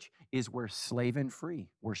church is where slave and free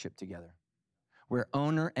worship together, where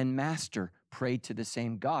owner and master prayed to the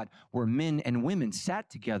same God, where men and women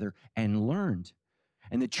sat together and learned.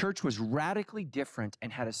 And the church was radically different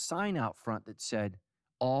and had a sign out front that said,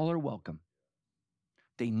 all are welcome.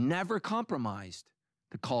 They never compromised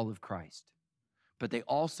the call of Christ, but they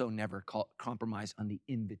also never compromised on the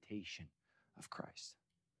invitation of Christ.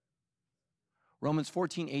 Romans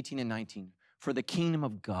 14, 18, and 19, for the kingdom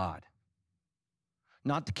of God,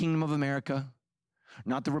 not the kingdom of America,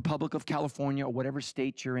 not the Republic of California or whatever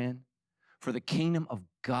state you're in. For the kingdom of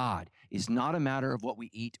God is not a matter of what we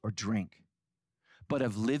eat or drink, but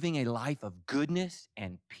of living a life of goodness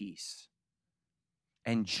and peace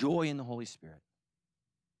and joy in the Holy Spirit.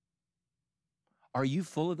 Are you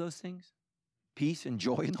full of those things? Peace and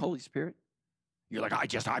joy in the Holy Spirit? You're like,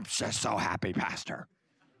 I'm just so happy, Pastor.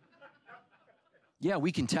 Yeah,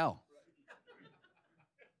 we can tell.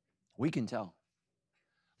 We can tell.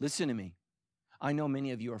 Listen to me. I know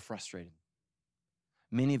many of you are frustrated.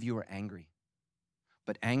 Many of you are angry.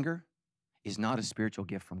 But anger is not a spiritual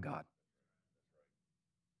gift from God.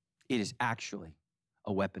 It is actually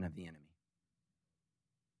a weapon of the enemy.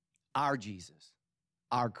 Our Jesus,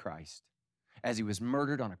 our Christ, as he was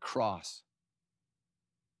murdered on a cross,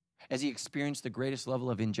 as he experienced the greatest level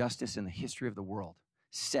of injustice in the history of the world,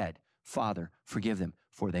 said, Father, forgive them,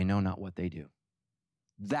 for they know not what they do.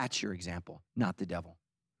 That's your example, not the devil.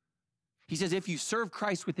 He says, if you serve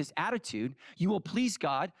Christ with this attitude, you will please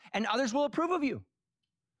God and others will approve of you.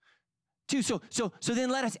 So then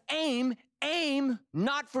let us aim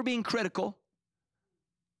not for being critical,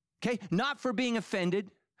 okay? Not for being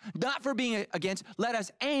offended, not for being against. Let us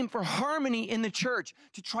aim for harmony in the church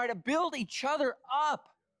to try to build each other up.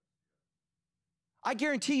 I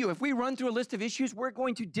guarantee you, if we run through a list of issues, we're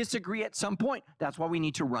going to disagree at some point. That's why we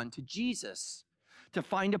need to run to Jesus, to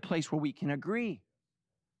find a place where we can agree.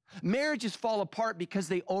 Marriages fall apart because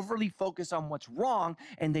they overly focus on what's wrong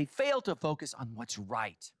and they fail to focus on what's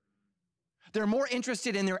right. They're more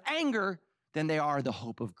interested in their anger than they are the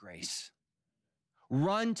hope of grace.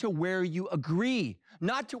 Run to where you agree,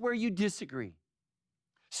 not to where you disagree.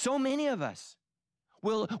 So many of us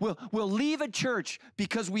will leave a church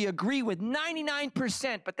because we agree with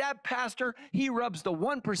 99%, but that pastor, he rubs the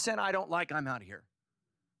 1% I don't like, I'm out of here.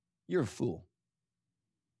 You're a fool.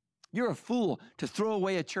 You're a fool to throw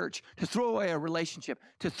away a church, to throw away a relationship,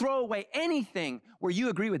 to throw away anything where you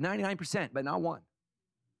agree with 99%, but not one.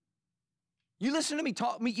 You listen to me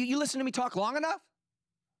talk. You listen to me talk long enough.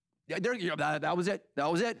 That was it. That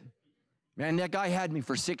was it. Man, that guy had me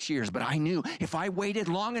for 6 years, but I knew if I waited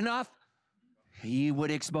long enough, he would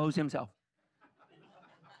expose himself.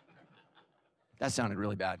 That sounded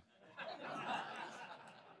really bad.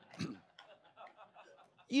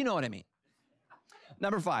 You know what I mean.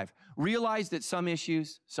 Number 5, realize that some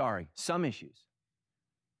issues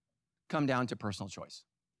come down to personal choice.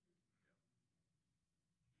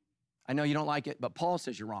 I know you don't like it, but Paul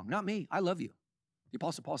says you're wrong. Not me. I love you. The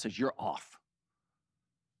Apostle Paul says you're off.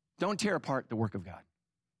 Don't tear apart the work of God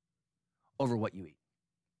over what you eat.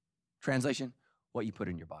 Translation, what you put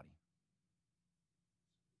in your body.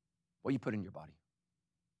 What you put in your body.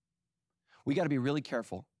 We got to be really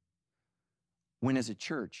careful when, as a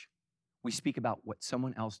church, we speak about what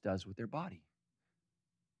someone else does with their body.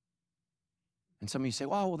 And some of you say,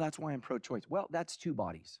 well, that's why I'm pro-choice. Well, that's 2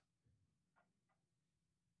 bodies.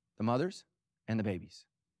 The mothers and the babies.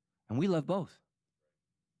 And we love both.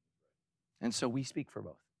 And so we speak for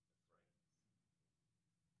both.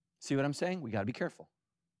 See what I'm saying? We got to be careful.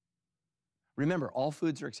 Remember, all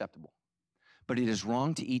foods are acceptable, but it is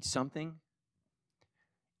wrong to eat something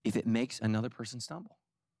if it makes another person stumble.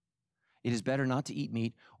 It is better not to eat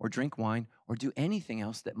meat or drink wine or do anything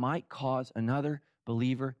else that might cause another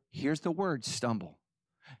believer, here's the word, stumble.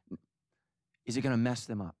 Is it going to mess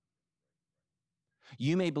them up?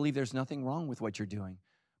 You may believe there's nothing wrong with what you're doing,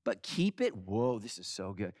 but keep it, whoa, this is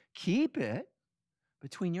so good. Keep it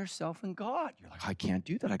between yourself and God. You're like, I can't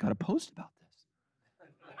do that. I got to post about this.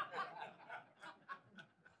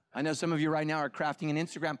 I know some of you right now are crafting an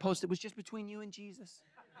Instagram post that was just between you and Jesus.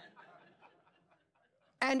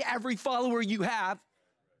 And every follower you have.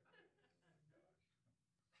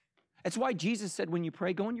 That's why Jesus said, when you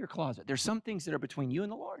pray, go in your closet. There's some things that are between you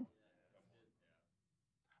and the Lord.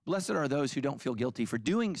 Blessed are those who don't feel guilty for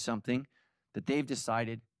doing something that they've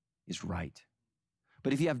decided is right.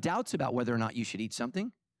 But if you have doubts about whether or not you should eat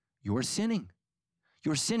something, you're sinning.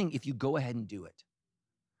 You're sinning if you go ahead and do it,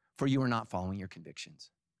 for you are not following your convictions.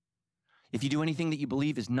 If you do anything that you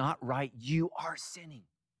believe is not right, you are sinning.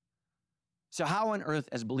 So how on earth,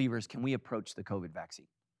 as believers, can we approach the COVID vaccine?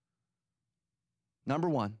 Number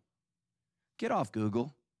 1, get off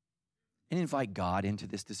Google and invite God into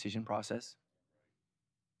this decision process.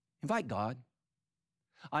 Invite God.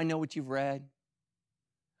 I know what you've read.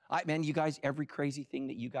 Man, you guys, every crazy thing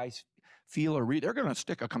that you guys feel or read, they're going to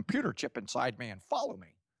stick a computer chip inside me and follow me.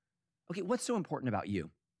 Okay, what's so important about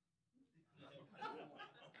you?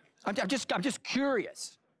 I'm just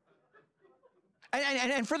curious.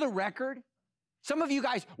 And for the record, some of you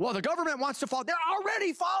guys, well, the government wants to follow. They're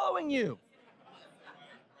already following you.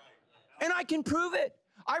 And I can prove it.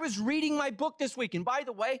 I was reading my book this week, and by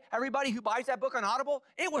the way, everybody who buys that book on Audible,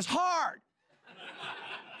 it was hard.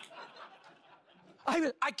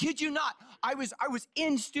 I kid you not. I was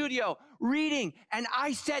in studio reading, and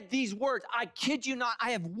I said these words. I kid you not.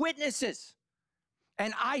 I have witnesses.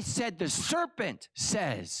 And I said, the serpent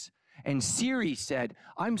says, and Siri said,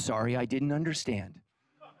 I'm sorry, I didn't understand.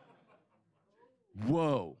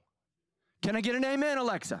 Whoa. Can I get an amen,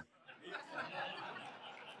 Alexa?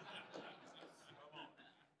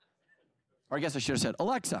 Or I guess I should have said,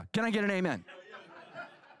 Alexa, can I get an amen?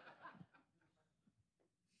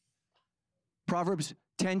 Proverbs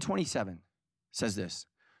 10:27 says this,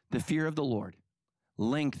 the fear of the Lord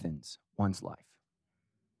lengthens one's life,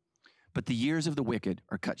 but the years of the wicked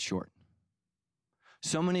are cut short.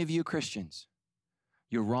 So many of you Christians,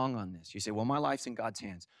 you're wrong on this. You say, well, my life's in God's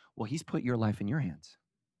hands. Well, he's put your life in your hands.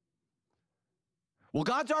 Well,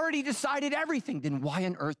 God's already decided everything. Then why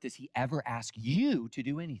on earth does he ever ask you to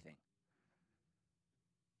do anything?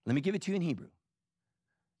 Let me give it to you in Hebrew.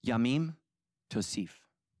 Yamim tosif.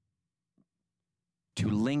 To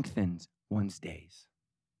lengthen one's days.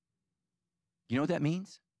 You know what that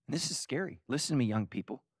means? And this is scary. Listen to me, young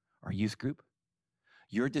people, our youth group.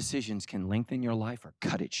 Your decisions can lengthen your life or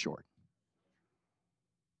cut it short.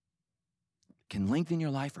 Can lengthen your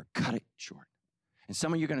life or cut it short. And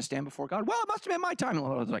some of you are going to stand before God. Well, it must have been my time. And the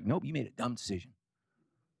Lord's like, nope, you made a dumb decision.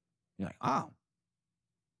 You're like, oh.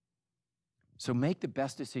 So make the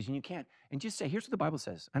best decision you can. And just say, here's what the Bible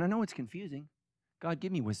says. And I know it's confusing. God,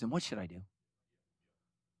 give me wisdom. What should I do?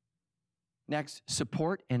 Next,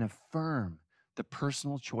 support and affirm the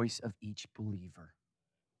personal choice of each believer.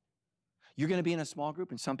 You're going to be in a small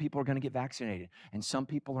group, and some people are going to get vaccinated, and some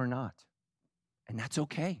people are not. And that's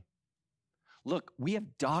okay. Look, we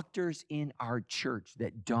have doctors in our church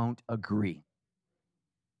that don't agree.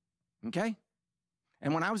 Okay?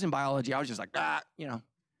 And when I was in biology, I was just like,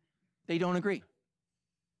 they don't agree.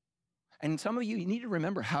 And some of you need to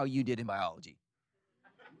remember how you did in biology.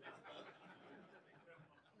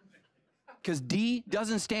 Because D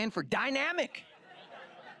doesn't stand for dynamic.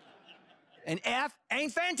 And F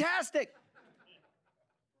ain't fantastic.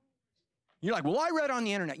 You're like, well, I read on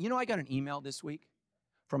the internet. You know, I got an email this week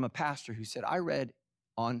from a pastor who said, I read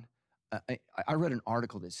an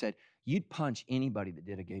article that said, you'd punch anybody that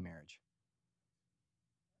did a gay marriage.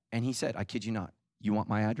 And he said, I kid you not, you want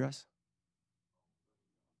my address?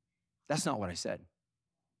 That's not what I said.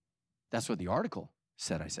 That's what the article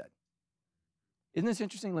said I said. Isn't this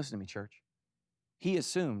interesting? Listen to me, church. He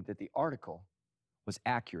assumed that the article was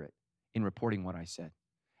accurate in reporting what I said.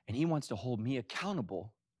 And he wants to hold me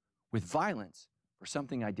accountable with violence for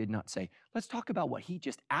something I did not say. Let's talk about what he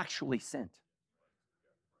just actually sent.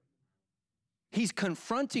 He's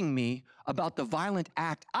confronting me about the violent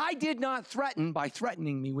act I did not threaten by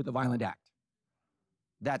threatening me with a violent act.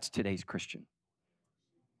 That's today's Christian.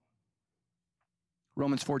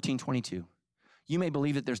 Romans 14:22. You may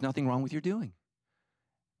believe that there's nothing wrong with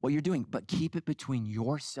what you're doing, but keep it between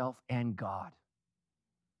yourself and God.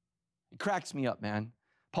 It cracks me up, man.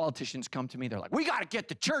 Politicians come to me, they're like, we got to get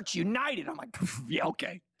the church united. I'm like, yeah,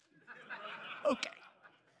 okay. Okay.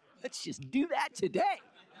 Let's just do that today.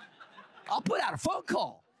 I'll put out a phone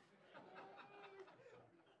call.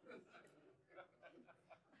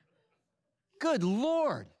 Good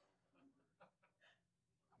Lord.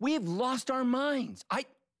 We have lost our minds.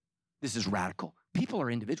 This is radical. People are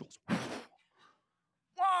individuals.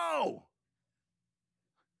 Whoa.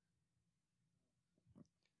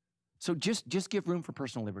 So just give room for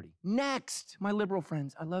personal liberty. Next, my liberal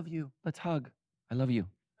friends, I love you. Let's hug. I love you.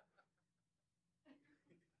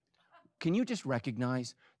 Can you just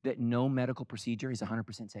recognize that no medical procedure is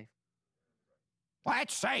 100% safe? Well,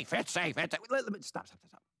 it's safe. It's safe. Stop.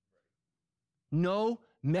 No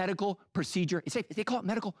medical procedure is safe. They call it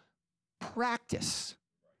medical practice.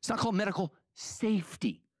 It's not called medical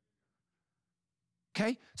safety.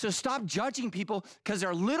 Okay? So stop judging people because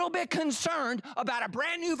they're a little bit concerned about a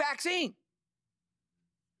brand new vaccine.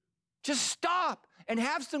 Just stop and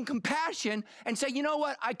have some compassion and say, you know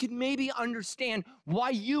what? I could maybe understand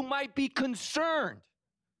why you might be concerned.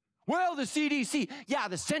 Well, the CDC, yeah,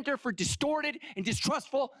 the Center for Distorted and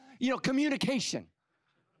Distrustful, Communication.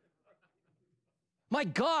 My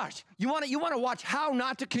gosh, you want to watch how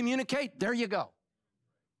not to communicate? There you go.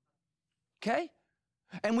 Okay?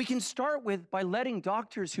 And we can start by letting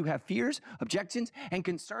doctors who have fears, objections, and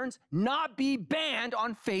concerns not be banned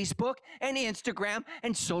on Facebook and Instagram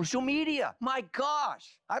and social media. My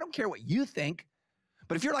gosh, I don't care what you think,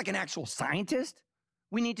 but if you're like an actual scientist,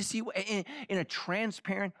 we need to see in a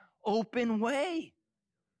transparent, open way.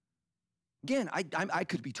 Again, I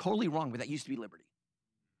could be totally wrong, but that used to be liberty.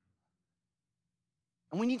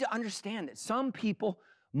 And we need to understand that some people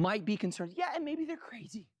might be concerned. Yeah, and maybe they're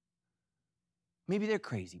crazy. Maybe they're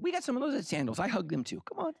crazy. We got some of those at Sandals. I hug them too.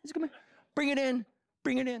 Come on, come in. Bring it in.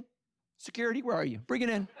 Bring it in. Security, where are you? Bring it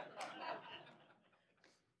in.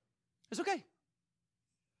 It's okay.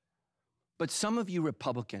 But some of you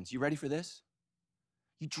Republicans, you ready for this?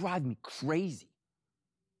 You drive me crazy.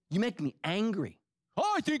 You make me angry.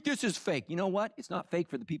 Oh, I think this is fake. You know what? It's not fake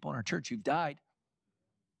for the people in our church who've died.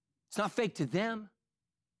 It's not fake to them.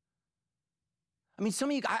 I mean, some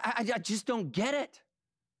of you, I just don't get it.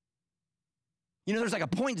 There's like a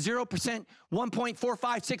 0.0%,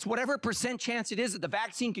 1.456, whatever percent chance it is that the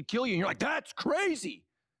vaccine could kill you. And you're like, that's crazy.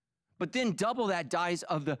 But then double that dies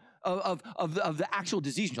of the actual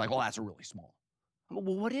disease. And you're like, well, that's really small.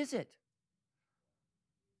 Well, what is it?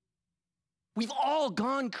 We've all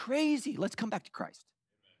gone crazy. Let's come back to Christ.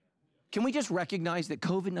 Can we just recognize that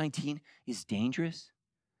COVID-19 is dangerous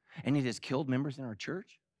and it has killed members in our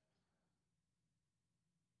church?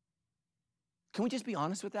 Can we just be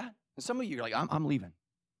honest with that? And some of you are like, I'm leaving.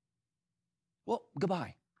 Well,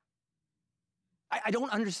 goodbye. I don't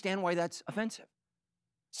understand why that's offensive.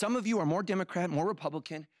 Some of you are more Democrat, more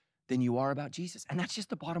Republican than you are about Jesus. And that's just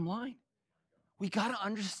the bottom line. We got to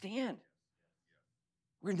understand.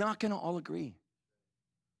 We're not going to all agree.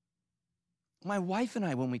 My wife and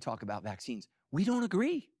I, when we talk about vaccines, we don't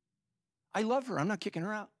agree. I love her. I'm not kicking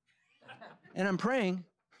her out. And I'm praying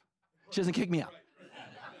she doesn't kick me out.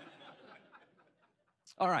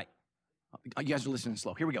 All right. You guys are listening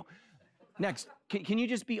slow. Here we go. Next, can you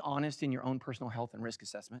just be honest in your own personal health and risk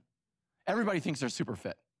assessment? Everybody thinks they're super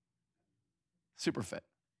fit. Super fit.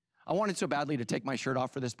 I wanted so badly to take my shirt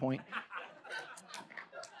off for this point.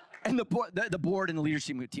 And the board and the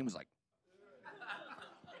leadership team was like,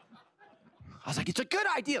 I was like, it's a good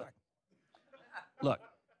idea. Look,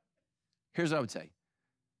 here's what I would say.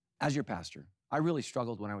 as your pastor, I really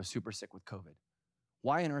struggled when I was super sick with COVID.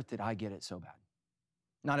 Why on earth did I get it so bad?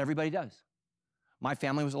 Not everybody does. My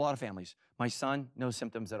family was a lot of families. My son, no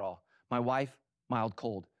symptoms at all. My wife, mild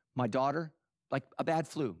cold. My daughter, like a bad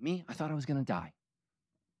flu. Me, I thought I was gonna die.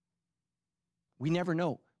 We never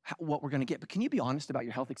know what we're gonna get, but can you be honest about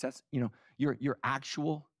your health access? Your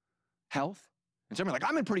actual health? And some are like,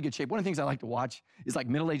 I'm in pretty good shape. One of the things I like to watch is like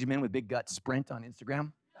middle-aged men with big guts sprint on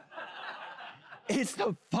Instagram. It's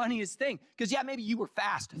the funniest thing. Because yeah, maybe you were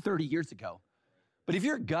fast 30 years ago, but if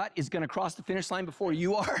your gut is gonna cross the finish line before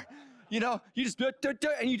you are, you just,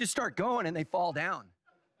 and you just start going and they fall down.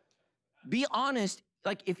 Be honest,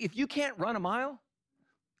 like if you can't run a mile,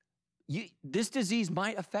 this disease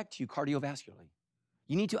might affect you cardiovascularly.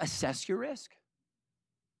 You need to assess your risk.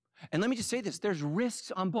 And let me just say this, there's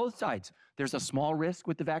risks on both sides. There's a small risk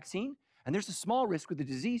with the vaccine, and there's a small risk with the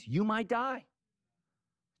disease. You might die.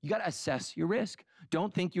 You gotta assess your risk.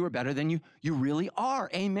 Don't think you are better than you really are.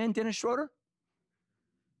 Amen, Dennis Schroeder?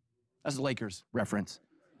 That's a Lakers reference.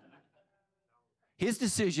 His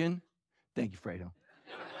decision, thank you, Fredo.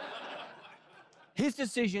 His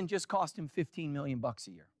decision just cost him $15 million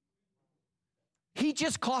a year. He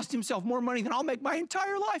just cost himself more money than I'll make my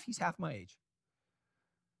entire life. He's half my age.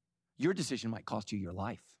 Your decision might cost you your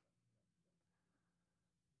life.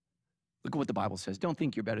 Look at what the Bible says. Don't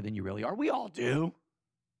think you're better than you really are. We all do.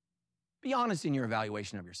 Be honest in your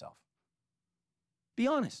evaluation of yourself. Be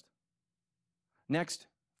honest. Next,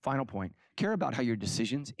 final point. Care about how your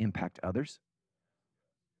decisions impact others.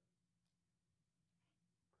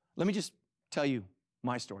 Let me just tell you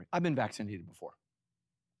my story. I've been vaccinated before.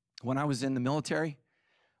 When I was in the military,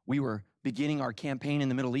 we were beginning our campaign in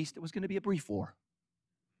the Middle East. It was going to be a brief war.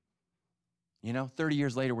 30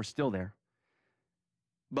 years later, we're still there.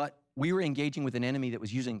 But we were engaging with an enemy that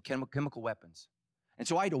was using chemical weapons. And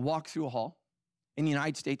so I had to walk through a hall in the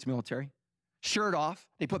United States military, shirt off.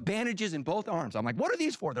 They put bandages in both arms. I'm like, what are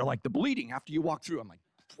these for? They're like, the bleeding after you walk through. I'm like,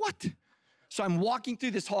 what? So I'm walking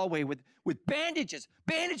through this hallway with bandages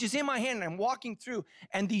in my hand, and I'm walking through,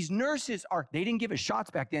 and these nurses they didn't give us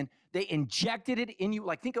shots back then. They injected it in you,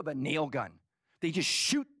 like think of a nail gun. They just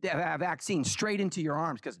shoot the vaccine straight into your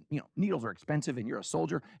arms because, needles are expensive and you're a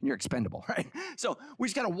soldier and you're expendable, right? So we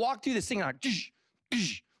just got to walk through this thing like,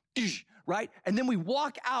 right? And then we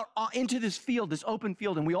walk out into this field, this open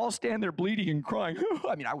field, and we all stand there bleeding and crying.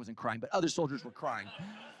 I mean, I wasn't crying, but other soldiers were crying.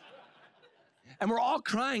 And we're all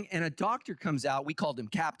crying, and a doctor comes out. We called him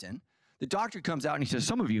Captain. The doctor comes out and he says,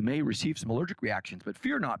 some of you may receive some allergic reactions, but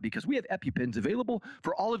fear not, because we have EpiPens available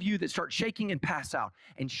for all of you that start shaking and pass out.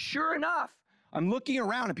 And sure enough, I'm looking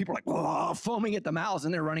around and people are like, oh, foaming at the mouths,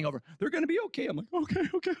 and they're running over. They're going to be okay. I'm like, okay.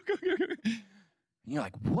 And you're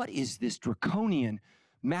like, what is this draconian,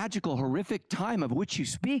 magical, horrific time of which you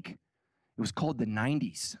speak? It was called the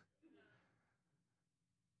 90s.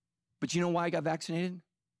 But you know why I got vaccinated?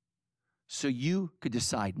 So you could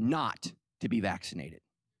decide not to be vaccinated.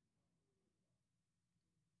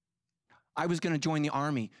 I was going to join the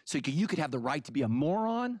army so you could have the right to be a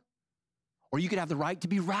moron, or you could have the right to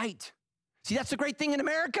be right. See, that's the great thing in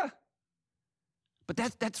America. But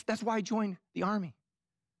that's why I joined the army.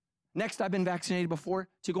 Next, I've been vaccinated before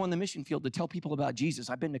to go on the mission field to tell people about Jesus.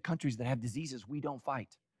 I've been to countries that have diseases we don't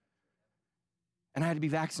fight. And I had to be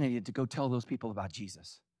vaccinated to go tell those people about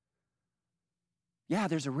Jesus. Yeah,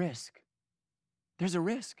 there's a risk. There's a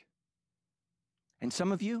risk. And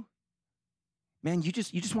some of you, man, you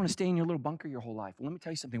just want to stay in your little bunker your whole life. Well, let me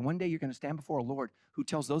tell you something. One day you're going to stand before a Lord who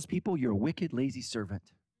tells those people you're a wicked, lazy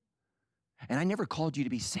servant. And I never called you to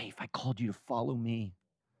be safe. I called you to follow me.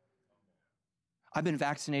 I've been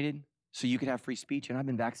vaccinated so you could have free speech, and I've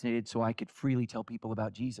been vaccinated so I could freely tell people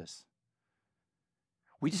about Jesus.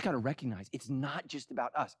 We just got to recognize it's not just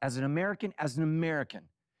about us. As an American,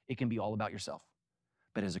 it can be all about yourself.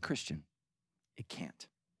 But as a Christian, it can't.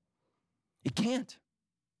 It can't.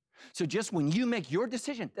 So just when you make your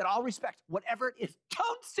decision that I'll respect, whatever it is,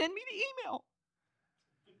 don't send me the email.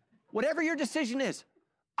 Whatever your decision is,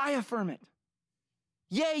 I affirm it.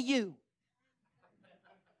 Yay, you.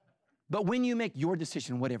 But when you make your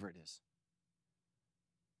decision, whatever it is,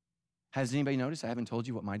 has anybody noticed I haven't told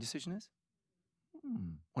you what my decision is?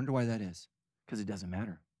 Wonder why that is. Because it doesn't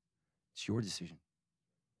matter. It's your decision.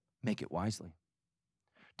 Make it wisely.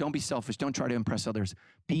 Don't be selfish. Don't try to impress others.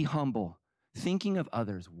 Be humble. Thinking of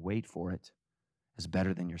others, wait for it, is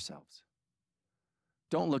better than yourselves.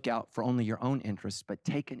 Don't look out for only your own interests, but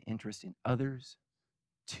take an interest in others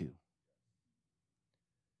too.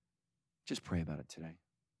 Just pray about it today.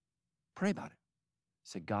 Pray about it.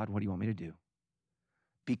 Say, God, what do you want me to do?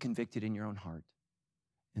 Be convicted in your own heart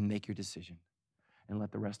and make your decision. And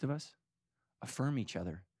let the rest of us affirm each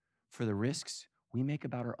other for the risks we make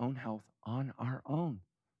about our own health on our own.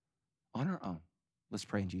 On our own. Let's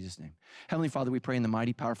pray in Jesus' name. Heavenly Father, we pray in the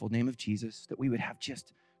mighty, powerful name of Jesus that we would have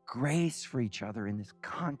just grace for each other in this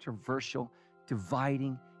controversial,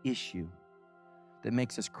 dividing issue that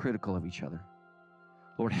makes us critical of each other.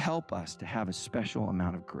 Lord, help us to have a special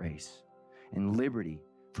amount of grace and liberty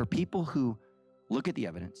for people who look at the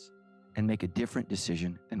evidence and make a different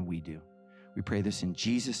decision than we do. We pray this in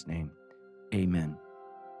Jesus' name. Amen.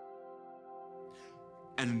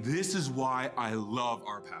 And this is why I love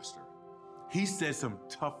our pastor. He says some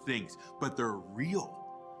tough things, but they're real.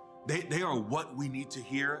 They are what we need to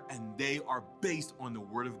hear, and they are based on the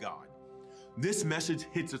Word of God. This message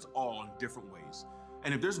hits us all in different ways.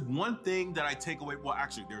 And if there's one thing that I take away, well,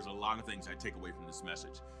 actually, there's a lot of things I take away from this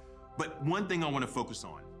message. But one thing I want to focus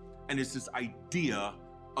on, and it's this idea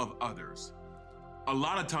of others. A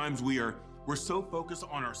lot of times we're so focused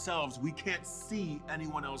on ourselves, we can't see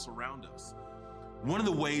anyone else around us. One of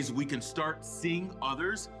the ways we can start seeing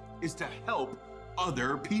others is to help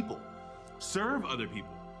other people, serve other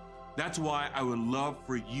people. That's why I would love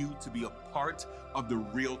for you to be a part of the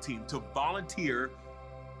Real Team, to volunteer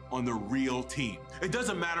on the Real Team. It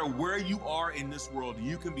doesn't matter where you are in this world,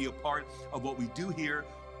 you can be a part of what we do here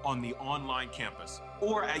on the online campus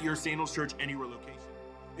or at your Sandals Church Anywhere location.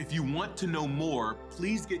 If you want to know more,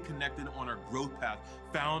 please get connected on our growth path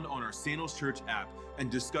found on our Sandals Church app and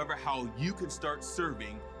discover how you can start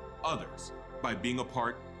serving others by being a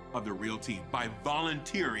part of the Real Team, by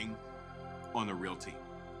volunteering on the Real Team.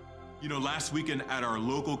 You know, last weekend at our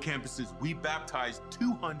local campuses, we baptized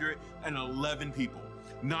 211 people.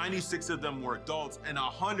 96 of them were adults and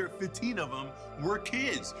 115 of them were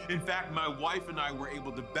kids. In fact, my wife and I were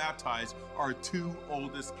able to baptize our 2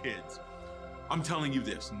 oldest kids. I'm telling you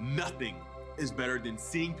this, nothing is better than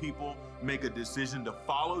seeing people make a decision to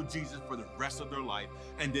follow Jesus for the rest of their life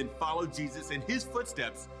and then follow Jesus in his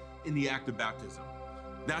footsteps in the act of baptism.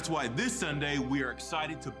 That's why this Sunday we are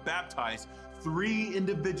excited to baptize 3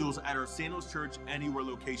 individuals at our Sandals Church Anywhere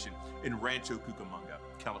location in Rancho Cucamonga,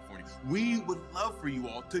 California. We would love for you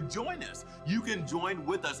all to join us. You can join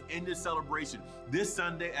with us in this celebration this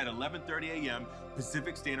Sunday at 11:30 a.m.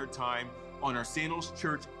 Pacific Standard Time on our Sandals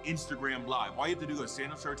Church Instagram Live. All you have to do is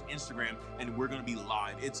Sandals Church Instagram, and we're going to be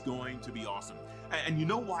live. It's going to be awesome. And you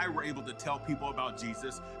know why we're able to tell people about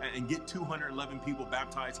Jesus and get 211 people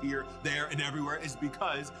baptized here, there, and everywhere is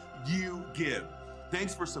because you give.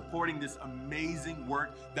 Thanks for supporting this amazing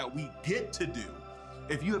work that we get to do.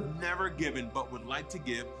 If you have never given but would like to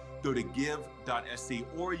give, go to give.sc,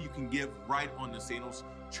 or you can give right on the Sandals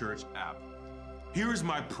Church app. Here is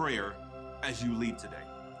my prayer as you leave today.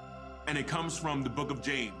 And it comes from the book of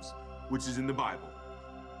James, which is in the Bible.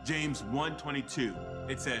 James 1:22,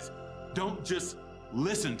 it says, don't just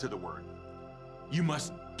listen to the word. You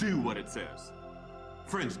must do what it says.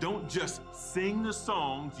 Friends, don't just sing the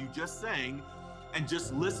songs you just sang and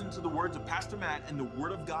just listen to the words of Pastor Matt and the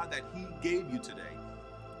word of God that he gave you today.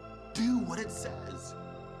 Do what it says.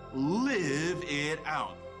 Live it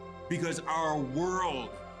out. Because our world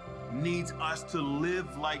needs us to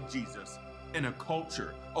live like Jesus in a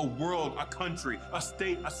culture, a world, a country, a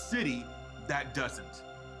state, a city that doesn't.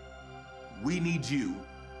 We need you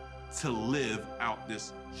to live out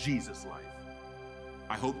this Jesus life.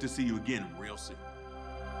 I hope to see you again real soon.